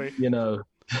mean, you know,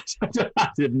 I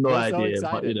had no We're idea. so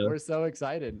excited. But, you know. We're so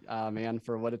excited, man,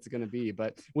 for what it's going to be.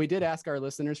 But we did ask our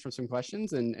listeners for some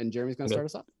questions, and Jeremy's going to start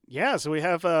us off. Yeah, so we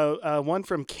have one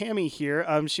from Cammie here.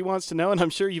 She wants to know, and I'm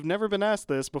sure you've never been asked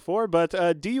this before,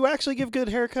 but do you actually give good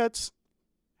haircuts?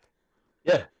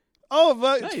 Yeah. Oh,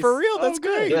 but Nice. for real? That's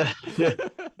great. Yeah.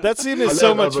 That scene I is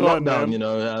so learned much over fun, lockdown, man. you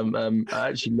know. I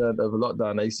actually learned over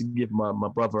lockdown. I used to give my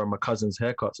brother and my cousins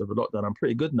haircuts over lockdown. I'm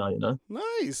pretty good now, you know.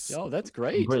 Nice. Oh, that's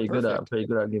great. I'm pretty good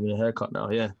at giving a haircut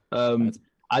now. Yeah.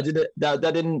 I didn't.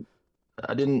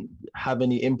 I didn't have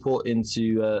any input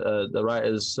into the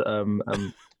writers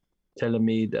telling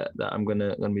me that I'm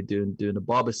gonna be doing a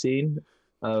barber scene,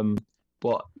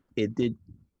 but it did.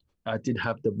 I did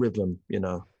have the rhythm, you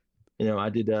know. I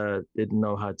didn't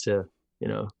know how to, you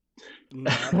know.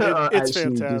 It's actually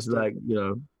fantastic. just like, you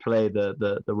know, play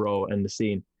the role and the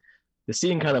scene. The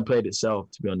scene kind of played itself,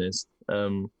 to be honest.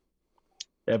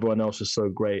 Everyone else was so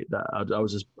great that I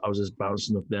was just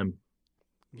bouncing off them.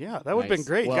 Yeah, that would have been Nice.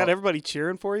 great. Well- Got everybody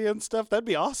cheering for you and stuff. That'd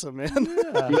be awesome, man.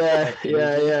 Yeah,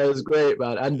 it was great,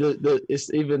 man. And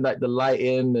it's even like the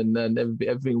lighting and then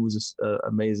everything was just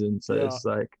amazing. So Yeah. it's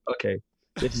like, okay,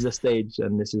 this is a stage,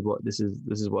 and this is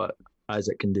what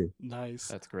Isaac can do. Nice.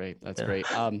 That's great. That's Yeah. great.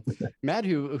 Matt,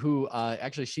 who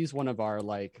actually she's one of our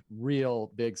like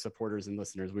real big supporters and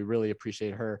listeners. We really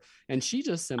appreciate her, and she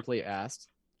just simply asked,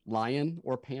 lion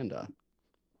or panda?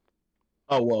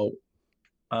 Oh well,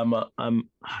 I'm.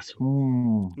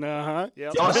 Yeah.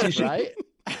 She- Right?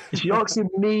 Is she asking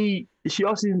me? Is she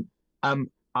asking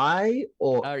I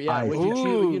or Yeah. I? Would you choose?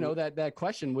 You Ooh. know that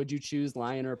question. Would you choose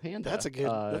lion or panda? That's a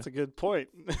good point.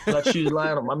 Should I choose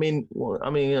lion? I mean,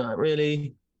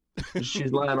 really?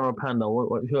 Choose lion or a panda?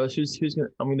 Who's gonna?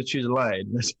 I'm gonna choose a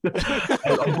lion.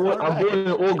 I'm born in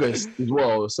August as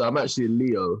well, so I'm actually a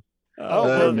Leo. Oh,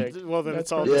 perfect. well then That's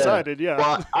it's all perfect. decided. Yeah.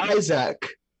 But Isaac,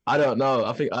 I don't know.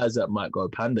 I think Isaac might go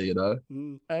panda. You know,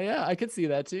 Mm, Yeah, I could see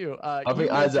that too. I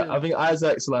think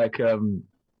Isaac's like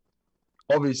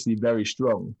obviously very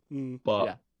strong, mm. but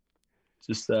Yeah.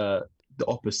 just the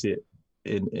opposite.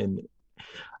 In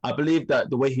I believe that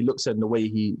the way he looks and what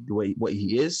he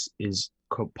is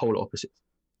polar opposite.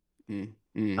 I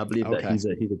believe that okay. he's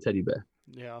a teddy bear.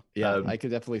 Yeah. Yeah, I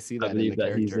could definitely see that. I believe in the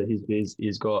that character.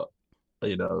 he's got,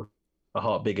 you know, a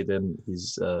heart bigger than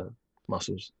his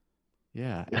muscles.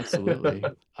 Yeah, absolutely.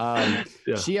 Yeah.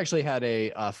 She actually had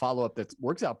a follow-up that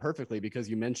works out perfectly because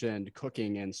you mentioned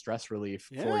cooking and stress relief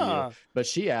for Yeah. you. But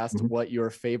she asked Mhm. what your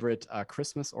favorite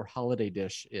Christmas or holiday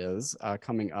dish is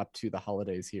coming up to the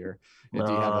holidays here. Do you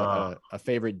have a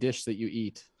favorite dish that you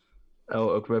eat?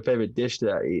 Oh, my favorite dish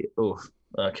that I eat. Oh,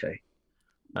 okay.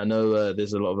 I know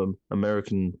there's a lot of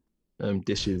American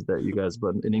dishes that you guys,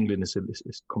 but in England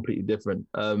it's completely different.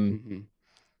 Mhm.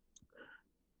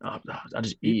 I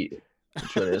just eat. To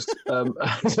be honest.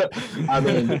 I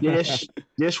mean,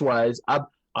 dish wise, I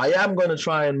am gonna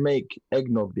try and make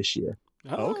eggnog this year.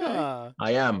 Okay. Ah,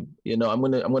 I am. You know, I'm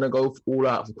gonna go all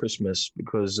out for Christmas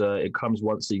because it comes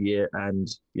once a year, and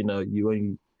you know, you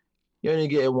only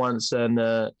get it once, and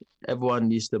everyone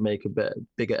needs to make a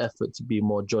bigger effort to be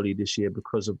more jolly this year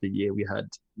because of the year we had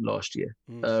last year.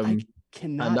 Mm.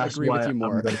 Cannot that's agree with why you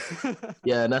more.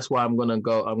 Yeah, and that's why I'm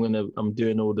I'm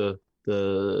doing all the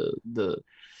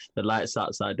lights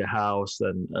outside the house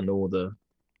and all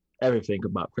everything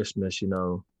about Christmas, you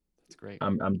know. That's great.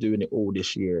 I'm doing it all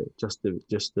this year, just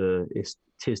tis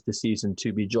the season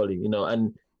to be jolly, you know.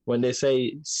 And when they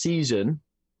say season,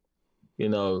 you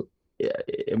know,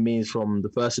 it means from the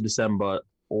 1st of December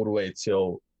all the way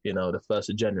till, you know, the 1st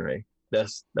of January.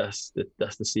 That's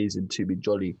the season to be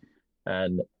jolly,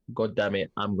 and God damn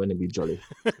it, I'm going to be jolly.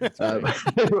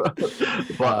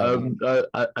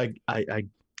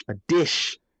 A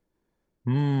dish.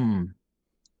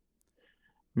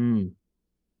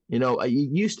 You know, it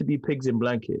used to be pigs in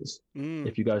blankets, Mm.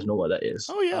 if you guys know what that is.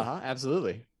 Oh yeah.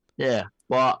 Absolutely. Yeah,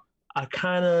 but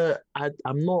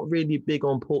I'm not really big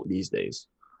on pork these days.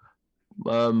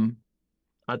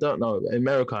 I don't know. In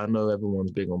America, I know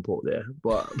everyone's big on pork there,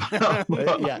 but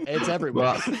Yeah, it's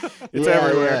everywhere. It's yeah,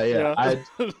 everywhere. yeah.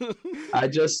 I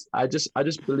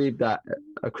just believe that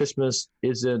a Christmas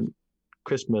isn't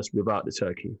Christmas without the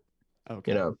turkey.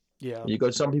 Okay. You know, Yeah. you go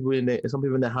some people in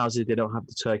their houses, they don't have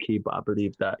the turkey, but I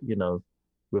believe that, you know,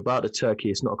 without the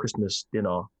turkey, it's not a Christmas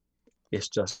dinner. It's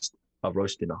just a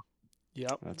roast dinner.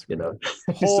 Yep. That's You great. know,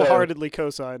 Wholeheartedly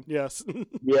co-sign. Yes.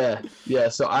 yeah.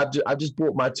 So I just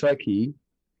bought my turkey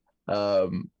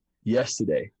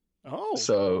yesterday. Oh.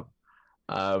 So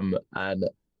and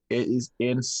it is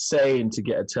insane to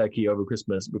get a turkey over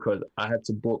Christmas because I had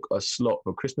to book a slot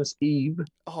for Christmas Eve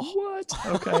Oh. What?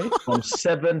 Okay. from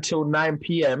 7 till 9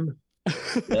 p.m.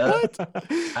 Yeah. What?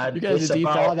 And You guys it's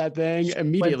defile about that thing 20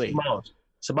 immediately. miles.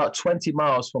 It's about 20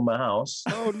 miles from my house.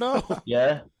 Oh no.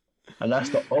 Yeah. And that's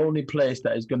the only place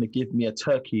that is going to give me a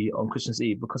turkey on Christmas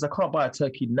Eve, because I can't buy a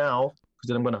turkey now because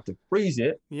then I'm going to have to freeze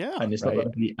it Yeah. and it's not Right.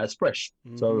 going to be as fresh.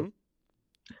 So Mhm.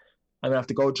 I'm going to have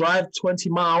to go drive 20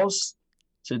 miles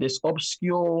to this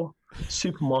obscure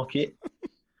supermarket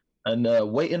and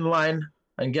wait in line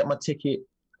and get my ticket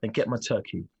and get my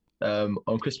turkey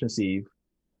on Christmas Eve,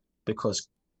 because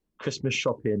Christmas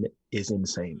shopping is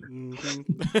insane.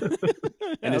 Mhm.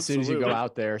 And as soon as you go Absolutely.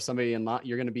 out there, somebody in line,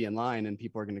 you're going to be in line, and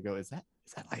people are going to go, "Is that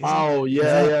Isaac?" Oh Is yeah,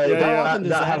 that- yeah, yeah, How yeah. often does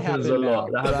That that happens happen a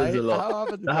lot. now, That happens a right? lot. How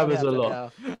often does That happens a happen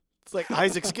lot. now? It's like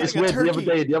Isaac's It's getting a weird.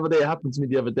 turkey. The other day it happened to me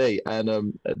the other day,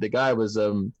 and the guy was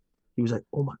he was like,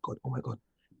 oh my god,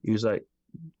 he was like,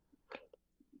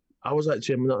 I was like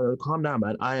to him, no, calm down,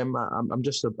 man. I'm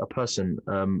just a person.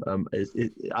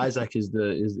 Isaac is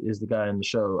the guy in the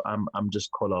show. I'm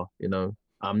just collar, you know.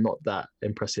 I'm not that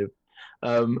impressive.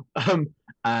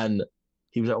 And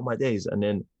he was like, oh my days, and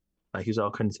then like he was like,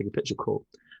 oh, can you take a picture? Cool.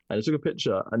 And I took a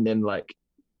picture, and then like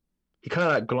he kind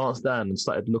of like glanced down and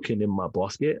started looking in my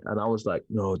basket, and I was like,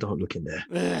 no, don't look in there.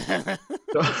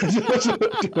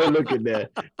 Don't look in there.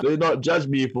 Do not judge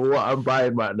me for what I'm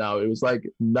buying right now. It was like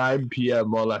 9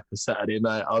 p.m. on like a Saturday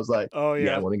night. I was like, Oh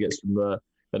yeah, I yeah. want to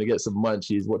get some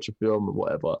munchies, watch a film or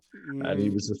whatever. And he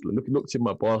Mhm. was just looked in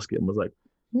my basket and was like,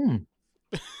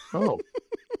 oh.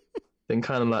 Then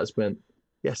kind of like went,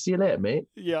 yeah, see you later, mate.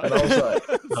 Yeah. And I was like,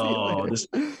 See you oh,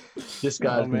 later. this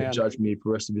guy's gonna man. judge me for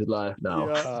the rest of his life now.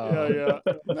 Yeah.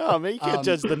 No, man, you can't Um,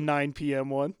 judge the 9 p.m.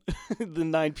 one. The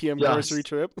 9 p.m. Yes. grocery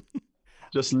trip.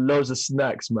 Just loads of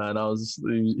snacks, man.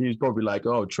 He was probably like,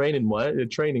 oh, training,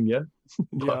 yeah.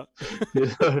 Yeah. But,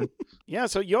 Yeah,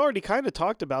 so you already kind of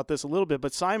talked about this a little bit,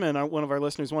 but Simon, one of our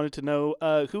listeners, wanted to know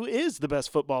who is the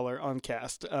best footballer on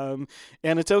cast. And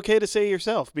it's okay to say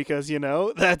yourself because, you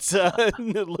know, that's it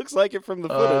looks like it from the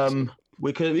footage.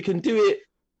 we can do it.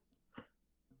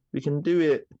 We can do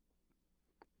it,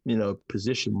 you know,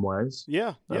 position wise.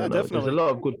 Yeah, There's definitely. a lot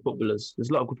of good footballers.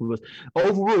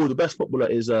 Overall, the best footballer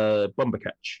is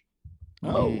Bumbercatch.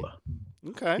 Mo.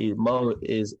 Okay. Mo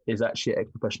is actually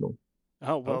ex-professional.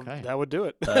 Oh, well, Okay. that would do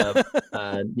it.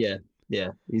 And yeah,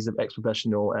 he's an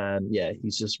ex-professional, and yeah,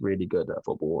 he's just really good at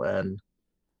football. And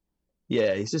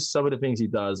yeah, it's just some of the things he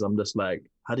does. I'm just like,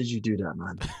 how did you do that,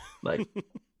 man? Like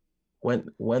when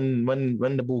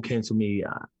the ball came to me,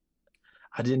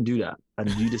 I didn't do that, and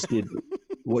you just did.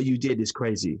 What you did is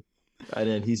crazy. And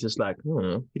then he's just like,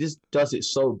 he just does it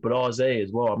so blasé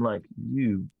as well. I'm like,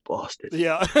 you bastard.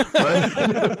 Yeah.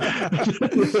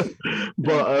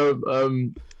 But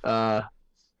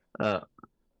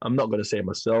I'm not gonna say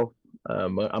myself.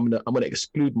 I'm gonna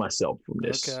exclude myself from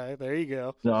this. Okay, there you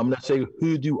go. No, I'm gonna say,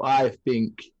 who do I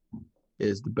think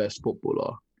is the best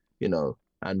footballer? You know,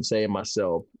 and saying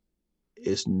myself,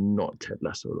 it's not Ted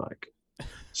Lasso like.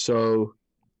 So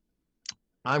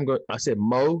I said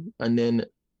Mo, and then,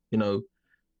 you know,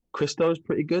 Christo's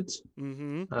pretty good.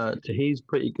 Mm-hmm. Tahir's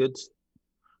pretty good.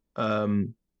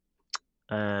 And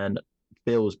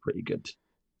Phil's pretty good.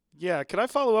 Yeah, can I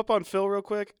follow up on Phil real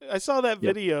quick? I saw that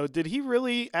Yep. video. Did he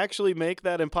really actually make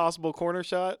that impossible corner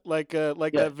shot like Yeah.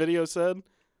 that video said?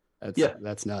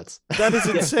 That's nuts. That is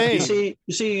Yeah. insane.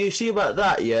 You see about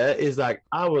that, yeah, is like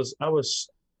I was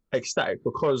ecstatic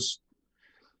because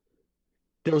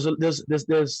there's a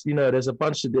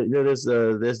bunch of there's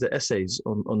the essays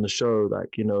on the show,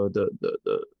 like, you know,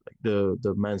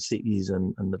 the Man Cities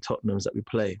and the Tottenhams that we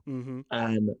play, Mm-hmm.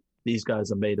 and these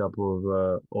guys are made up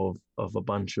of a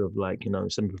bunch of, like, you know,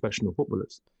 semi-professional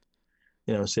footballers,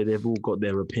 you know, so they've all got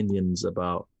their opinions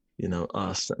about, you know,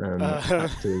 us and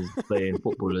actors playing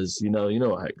footballers, you know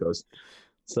how it goes.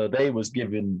 So they was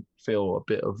giving Phil a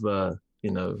bit of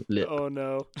you know, Oh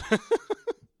no.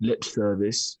 lip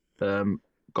service,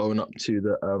 going up to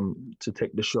the to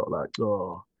take the shot, like,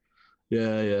 oh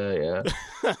yeah.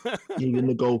 Even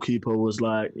the goalkeeper was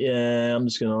like, yeah, I'm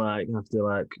just gonna like have to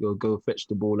like go fetch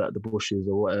the ball out the bushes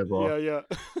or whatever. Yeah.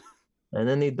 And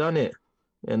then he done it,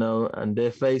 you know, and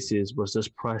their faces was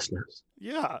just priceless.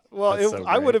 Yeah. Well, That's so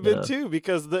I would have great. been too,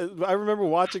 because I remember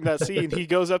watching that scene. He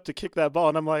goes up to kick that ball,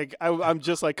 and I'm like, I'm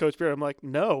just like Coach Bear. I'm like,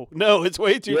 no, it's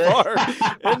way too far.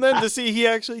 And then to see he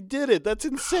actually did it, that's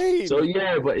insane. So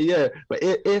but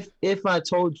if I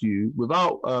told you,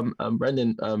 without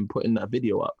Brendan putting that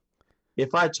video up,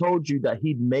 if I told you that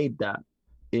he'd made that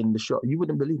in the shot, you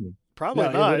wouldn't believe me. Probably No,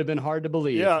 it not. would have been hard to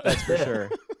believe. Yeah. That's for sure.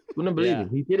 Wouldn't believe Yeah. it.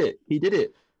 He did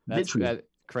it. That's Literally.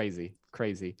 crazy.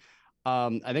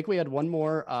 I think we had one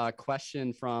more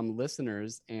question from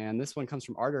listeners, and this one comes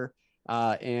from Arter.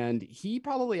 And he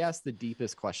probably asked the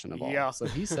deepest question of all. Yeah. So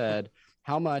he said,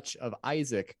 how much of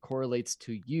Isaac correlates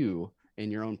to you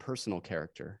in your own personal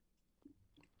character?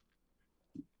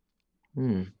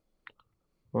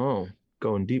 Oh,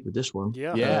 going deep with this one.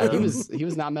 Yeah. He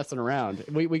was not messing around.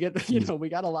 We get, we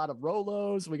got a lot of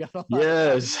Rolos, we got a lot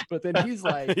yes, but then he's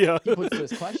like, Yeah. he puts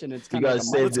this question. It's kind You of guys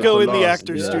like saved Let's it go for in the last.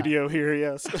 actor Yeah. studio here.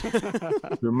 Yes.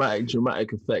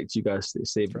 dramatic effect. You guys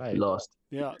saved it last.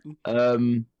 Yeah.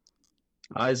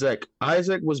 Isaac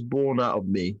was born out of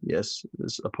me. Yes,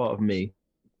 it's a part of me.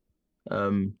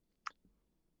 The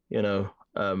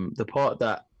part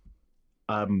that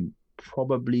I'm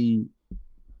probably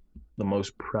the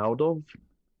most proud of.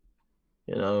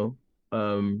 I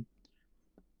don't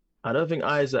think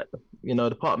Isaac.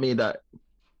 The part of me that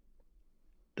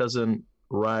doesn't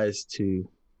rise to,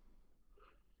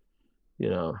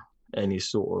 any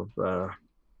sort of.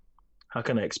 How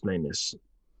can I explain this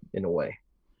in a way?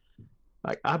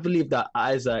 Like, I believe that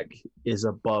Isaac is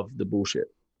above the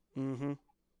bullshit. Mm-hmm.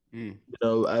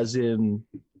 As in,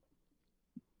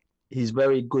 he's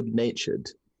very good natured,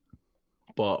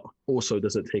 but also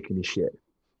doesn't take any shit.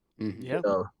 Yeah.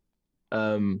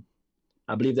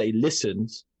 I believe that he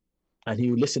listens, and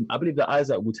he will listen. I believe that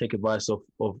Isaac will take advice of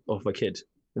a kid.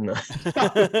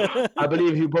 I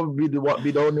believe he'll probably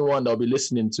be the only one that'll be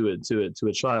listening to a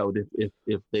child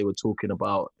if they were talking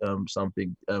about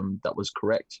something that was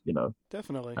correct.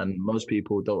 Definitely. And most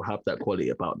people don't have that quality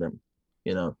about them.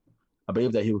 I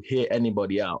believe that he'll hear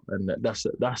anybody out, and that's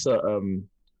a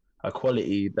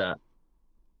quality that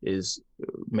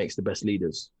makes the best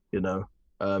leaders.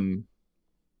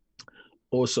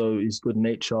 Also, his good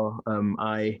nature.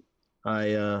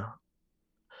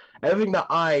 Everything that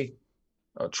I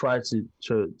tried to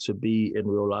be in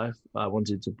real life, I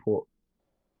wanted to put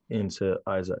into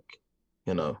Isaac.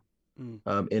 In one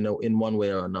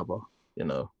way or another.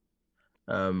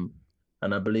 And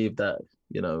I believe that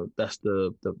that's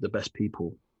the best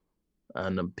people,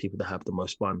 and the people that have the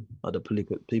most fun are the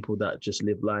people that just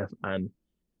live life and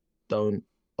don't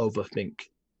overthink.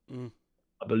 I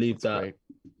believe that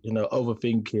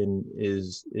overthinking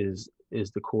is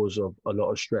the cause of a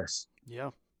lot of stress.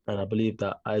 Yeah. And I believe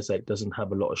that Isaac doesn't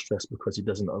have a lot of stress because he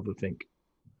doesn't overthink.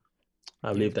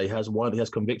 I believe that he has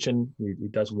conviction. He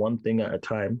does one thing at a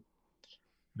time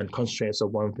and concentrates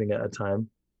on one thing at a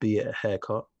time, be it a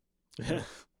haircut. And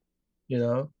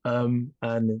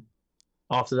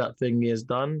after that thing is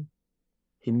done,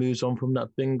 he moves on from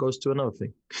that thing, goes to another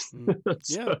thing.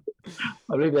 Yeah.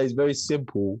 I believe that it's very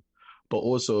simple, but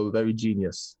also a very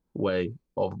genius way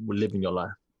of living your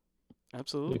life.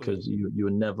 Absolutely. Because you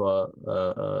will never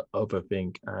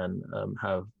overthink and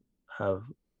have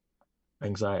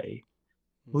anxiety.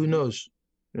 Who knows?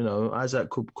 Isaac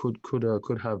could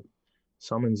have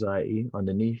some anxiety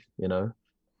underneath.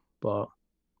 But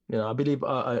I believe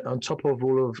on top of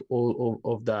all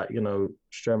of that,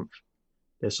 strength,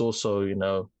 there's also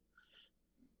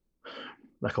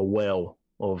like a well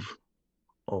of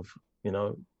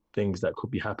things that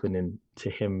could be happening to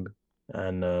him,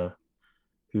 and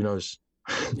who knows?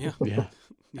 Yeah.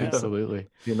 Absolutely.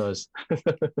 Who knows?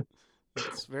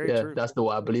 It's very true. That's the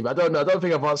way I believe. I don't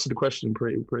think I've answered the question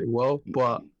pretty well,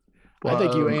 but I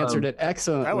think you answered it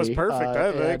excellently. That was perfect.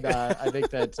 I think. And, I think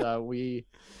that we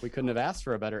couldn't have asked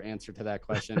for a better answer to that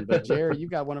question. But Jared, you've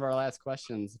got one of our last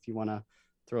questions if you want to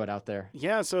throw it out there.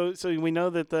 Yeah, so we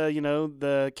know that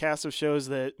the cast of shows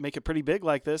that make it pretty big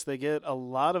like this, they get a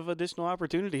lot of additional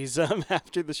opportunities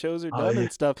after the shows are done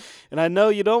and stuff. And I know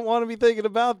you don't want to be thinking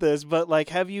about this, but like,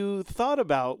 have you thought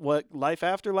about what life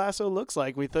after Lasso looks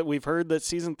like? We've heard that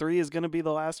season 3 is going to be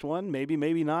the last one,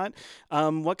 maybe not.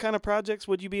 What kind of projects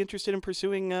would you be interested in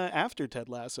pursuing after Ted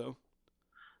Lasso?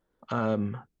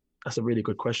 That's a really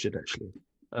good question, actually.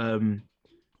 I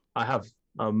have.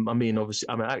 Obviously,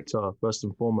 I'm an actor first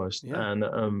and foremost, and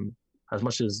as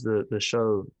much as the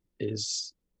show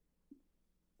is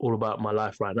all about my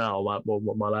life right now,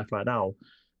 my life right now,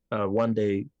 one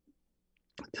day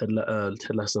Ted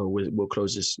Lasso will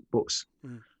close his books.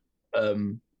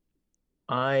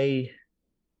 I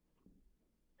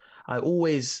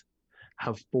always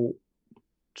have thought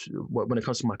when it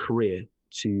comes to my career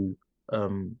to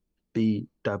be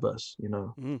diverse.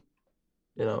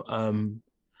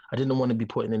 I didn't want to be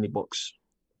put in any box.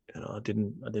 I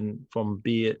didn't from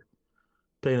be it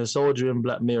playing a soldier in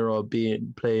Black Mirror,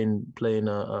 playing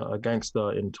a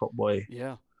gangster in Top Boy,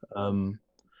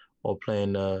 or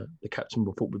playing the captain of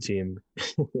a football team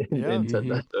in Ted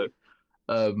Lasso.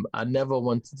 I never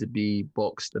wanted to be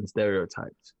boxed and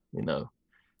stereotyped.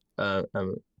 I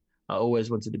always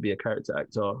wanted to be a character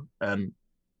actor, and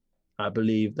I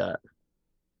believe that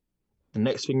the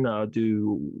next thing that I'll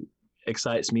do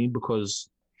excites me because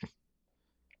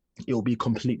it'll be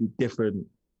completely different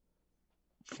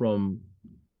from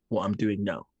what I'm doing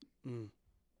now. You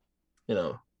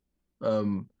know,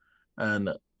 and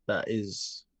that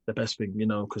is the best thing, you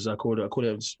know, because I call it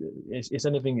it's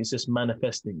anything, it's just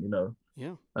manifesting, you know.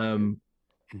 Yeah.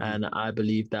 And I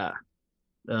believe that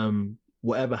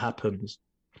whatever happens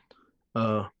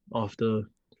after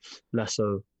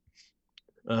Lasso,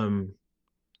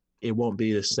 it won't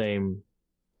be the same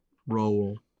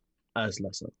role as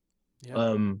Lasso.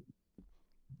 Yeah.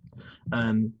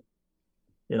 And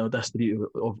you know, that's the beauty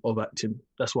of acting.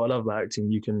 That's what I love about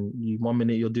acting. You 1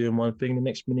 minute you're doing one thing, the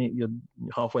next minute you're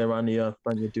halfway around the earth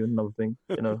and you're doing another thing,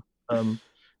 you know.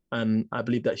 And I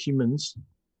believe that humans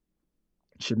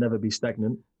should never be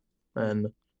stagnant and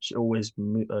should always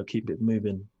keep it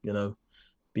moving, you know,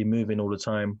 be moving all the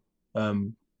time.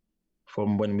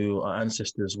 From when our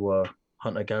ancestors were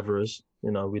hunter-gatherers,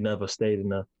 you know, we never stayed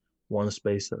in one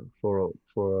space for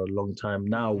a long time.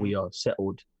 Now we are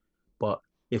settled, but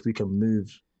if we can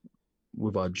move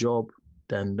with our job,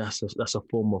 then that's a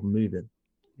form of moving,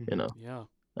 you know. Yeah.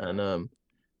 And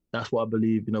that's what I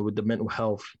believe, you know, with the mental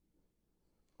health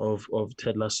of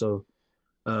Ted Lasso.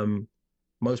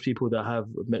 Most people that have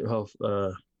mental health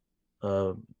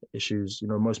issues, you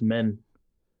know, most men,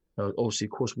 obviously,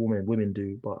 of course, women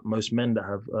do, but most men that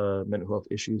have mental health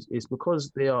issues, it's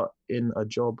because they are in a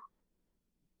job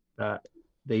that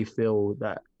they feel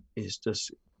that is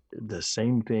just the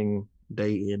same thing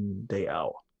day in, day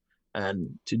out.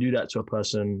 And to do that to a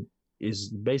person is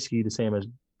basically the same as,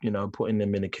 you know, putting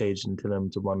them in a cage and telling them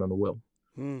to run on a wheel,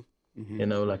 you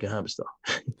know, like a hamster.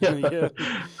 Yeah.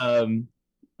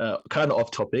 Kind of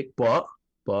off topic, but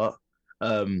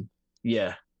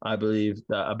yeah, I believe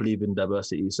in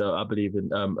diversity. So I believe in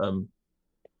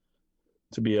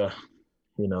to be a,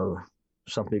 you know,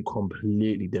 something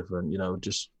completely different, you know,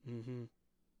 just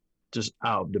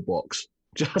out of the box.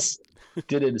 Just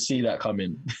didn't see that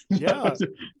coming. Yeah.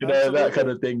 You know, that kind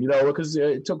of thing, you know, because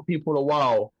it took people a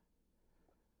while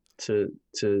to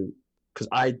because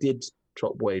I did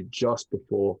Top Boy just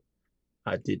before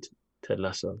I did Ted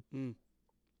Lasso.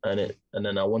 And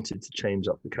then I wanted to change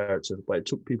up the characters, but it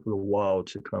took people a while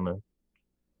to kind of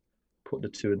put the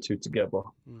two and two together,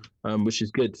 which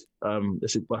is good.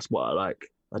 That's what I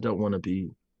like. I don't want to be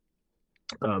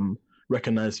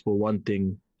recognized for one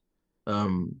thing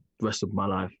the rest of my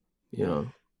life, you know.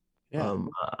 Yeah.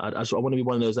 I want to be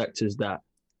one of those actors that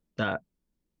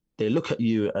they look at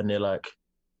you and they're like,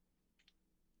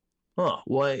 oh,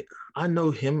 why? I know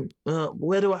him.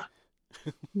 Where do I?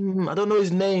 I don't know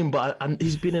his name, but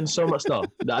he's been in so much stuff.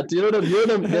 You know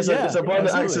them. There's a bunch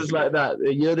of actors like that.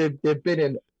 You know, they've been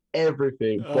in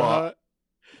everything, but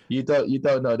you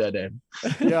don't know their name.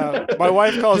 Yeah, my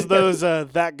wife calls those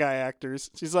that guy actors.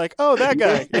 She's like, oh, that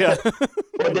guy. Yeah.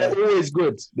 But they're always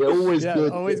good. They're always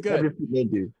good. Always good. Everything they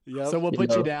do. Yep. So we'll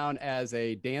put you down as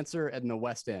a dancer in the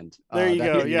West End. There you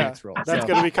go. Yeah, that's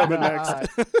going to be coming next.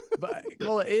 But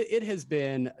well, it has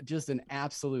been just an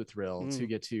absolute thrill to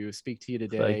get to speak to you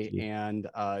today. And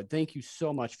thank you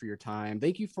so much for your time.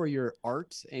 Thank you for your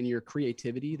art and your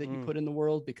creativity that you put in the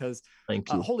world, because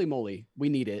holy moly, we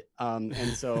need it.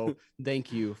 And so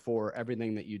thank you for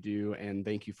everything that you do. And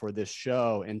thank you for this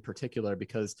show in particular,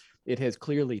 because it has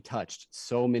clearly touched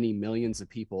so many millions of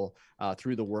people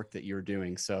through the work that you're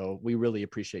doing. So we really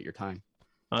appreciate your time.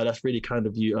 That's really kind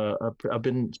of you.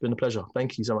 It's been a pleasure.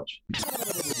 Thank you so much.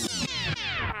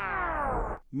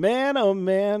 Man, oh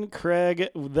man, Craig,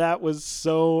 that was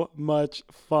so much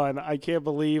fun. I can't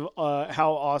believe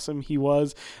how awesome he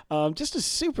was. Just a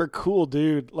super cool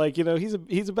dude. Like, you know,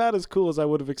 he's about as cool as I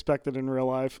would have expected in real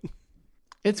life.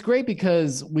 It's great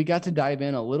because we got to dive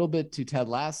in a little bit to Ted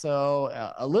Lasso,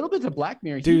 a little bit to Black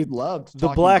Mirror. Dude, he loved the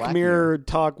Black Mirror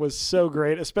talk was so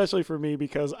great, especially for me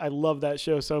because I love that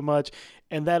show so much,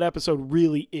 and that episode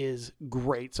really is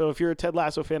great. So if you're a Ted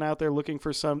Lasso fan out there looking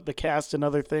for the cast and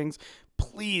other things,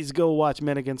 please go watch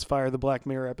Men Against Fire, the Black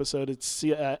Mirror episode. It's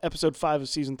episode 5 of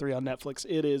season 3 on Netflix.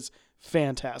 It is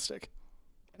fantastic.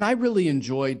 And I really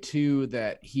enjoyed, too,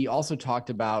 that he also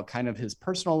talked about kind of his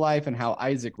personal life and how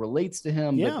Isaac relates to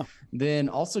him. Yeah. But then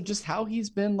also just how he's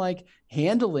been like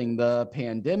handling the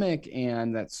pandemic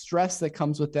and that stress that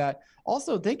comes with that.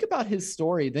 Also, think about his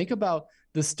story. Think about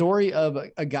the story of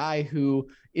a guy who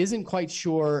isn't quite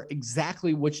sure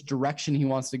exactly which direction he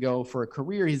wants to go for a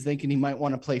career. He's thinking he might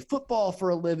want to play football for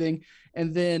a living.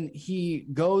 And then he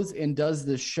goes and does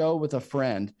this show with a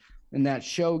friend, and that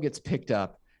show gets picked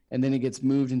up. And then it gets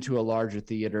moved into a larger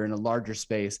theater in a larger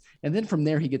space. And then from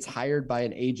there, he gets hired by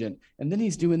an agent. And then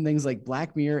he's doing things like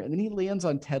Black Mirror. And then he lands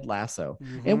on Ted Lasso.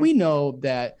 And we know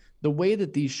that the way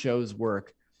that these shows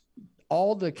work,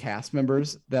 all the cast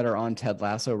members that are on Ted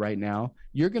Lasso right now,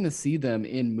 you're going to see them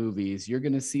in movies. You're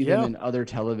going to see them in other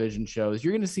television shows.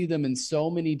 You're going to see them in so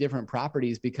many different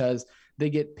properties because they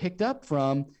get picked up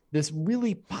from this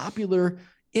really popular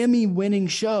Emmy-winning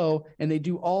show, and they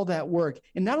do all that work.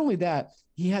 And not only that,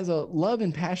 he has a love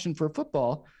and passion for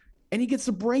football, and he gets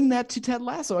to bring that to Ted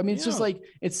Lasso. I mean, it's just like,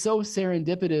 it's so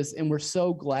serendipitous, and we're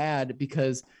so glad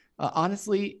because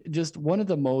honestly, just one of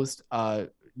the most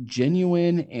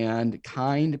genuine and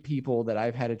kind people that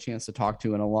I've had a chance to talk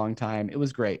to in a long time. It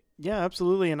was great. Yeah,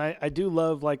 absolutely. And I do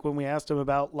love, like, when we asked him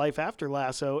about life after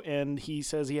Lasso, and he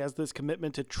says he has this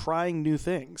commitment to trying new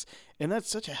things. And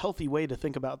that's such a healthy way to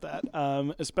think about that,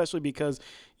 especially because,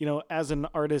 you know, as an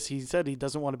artist, he said he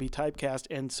doesn't want to be typecast.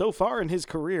 And so far in his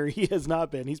career, he has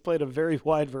not been. He's played a very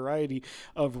wide variety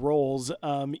of roles,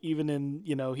 even in,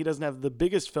 you know, he doesn't have the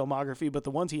biggest filmography, but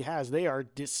the ones he has, they are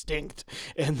distinct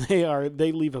and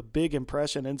they leave a big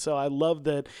impression. And so I love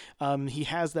that he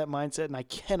has that mindset, and I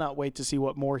cannot wait to see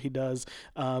what more he does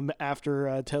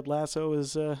after Ted Lasso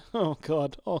is,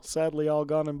 sadly all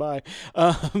gone and by.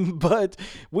 But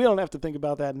we don't have to think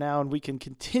about that now, and we can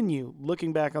continue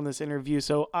looking back on this interview.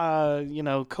 So,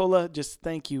 Kola, just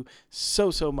thank you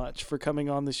so much for coming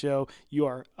on the show. You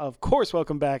are, of course,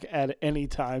 welcome back at any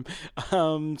time.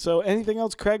 So anything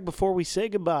else, Craig, before we say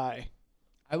goodbye?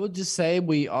 I will just say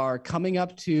we are coming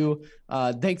up to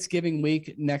Thanksgiving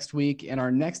week next week, and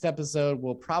our next episode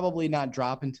will probably not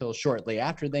drop until shortly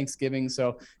after Thanksgiving.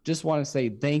 So just want to say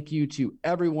thank you to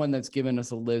everyone that's given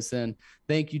us a listen.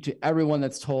 Thank you to everyone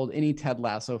that's told any Ted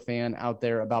Lasso fan out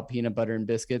there about Peanut Butter and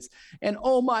Biscuits. And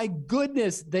oh my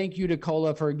goodness, thank you to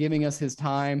Kola for giving us his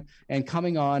time and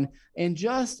coming on and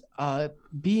just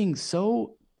being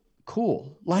so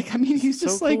cool. Like, I mean, he's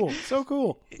just so cool. So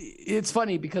cool. It's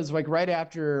funny because, like, right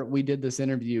after we did this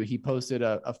interview, he posted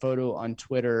a photo on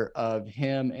Twitter of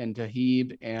him and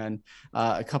Tahib and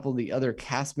a couple of the other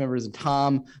cast members and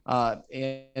Tom.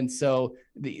 And so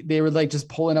they were like just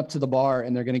pulling up to the bar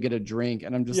and they're going to get a drink.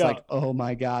 And I'm just like, oh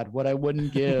my God, what I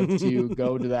wouldn't give to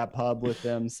go to that pub with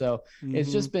them. So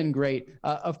it's just been great.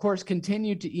 Of course,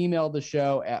 continue to email the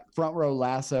show at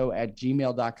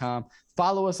frontrowlasso@gmail.com.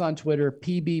 Follow us on Twitter,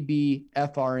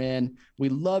 PBBFRN. We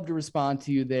love to respond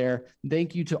to you there.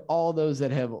 Thank you to all those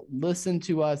that have listened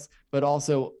to us, but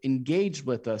also engaged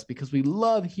with us because we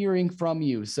love hearing from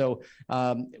you. So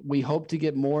we hope to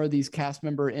get more of these cast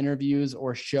member interviews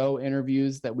or show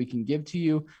interviews that we can give to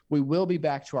you. We will be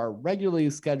back to our regularly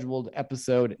scheduled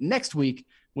episode next week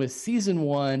with season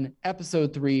 1,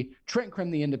 episode 3, Trent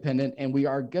Krim the Independent. And we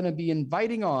are going to be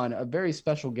inviting on a very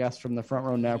special guest from the Front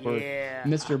Row Network,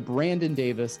 Mr. Brandon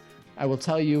Davis. I will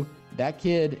tell you, that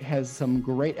kid has some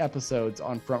great episodes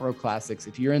on Front Row Classics.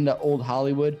 If you're into old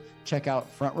Hollywood, check out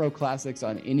Front Row Classics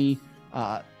on any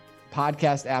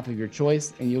podcast app of your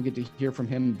choice, and you'll get to hear from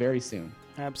him very soon.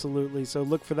 Absolutely. So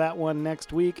look for that one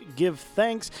next week. Give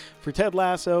thanks for Ted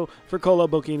Lasso, for Kola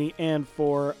Bocchini, and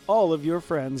for all of your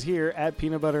friends here at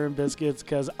Peanut Butter and Biscuits,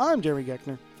 because I'm Jeremy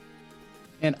Geckner.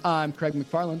 And I'm Craig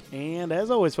McFarland. And as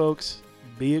always, folks,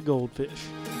 be a goldfish.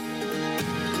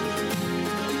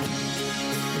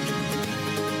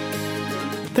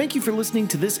 Thank you for listening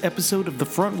to this episode of the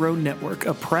Front Row Network,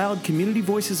 a proud Community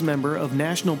Voices member of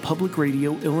National Public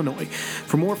Radio, Illinois.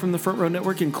 For more from the Front Row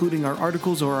Network, including our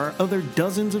articles or our other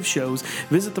dozens of shows,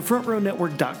 visit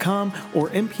thefrontrownetwork.com or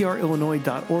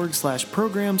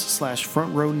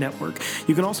nprillinois.org/programs/Front Row Network.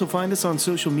 You can also find us on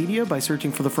social media by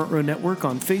searching for the Front Row Network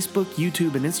on Facebook,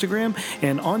 YouTube, and Instagram,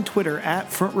 and on Twitter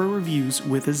at Front Row Reviews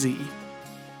with a Z.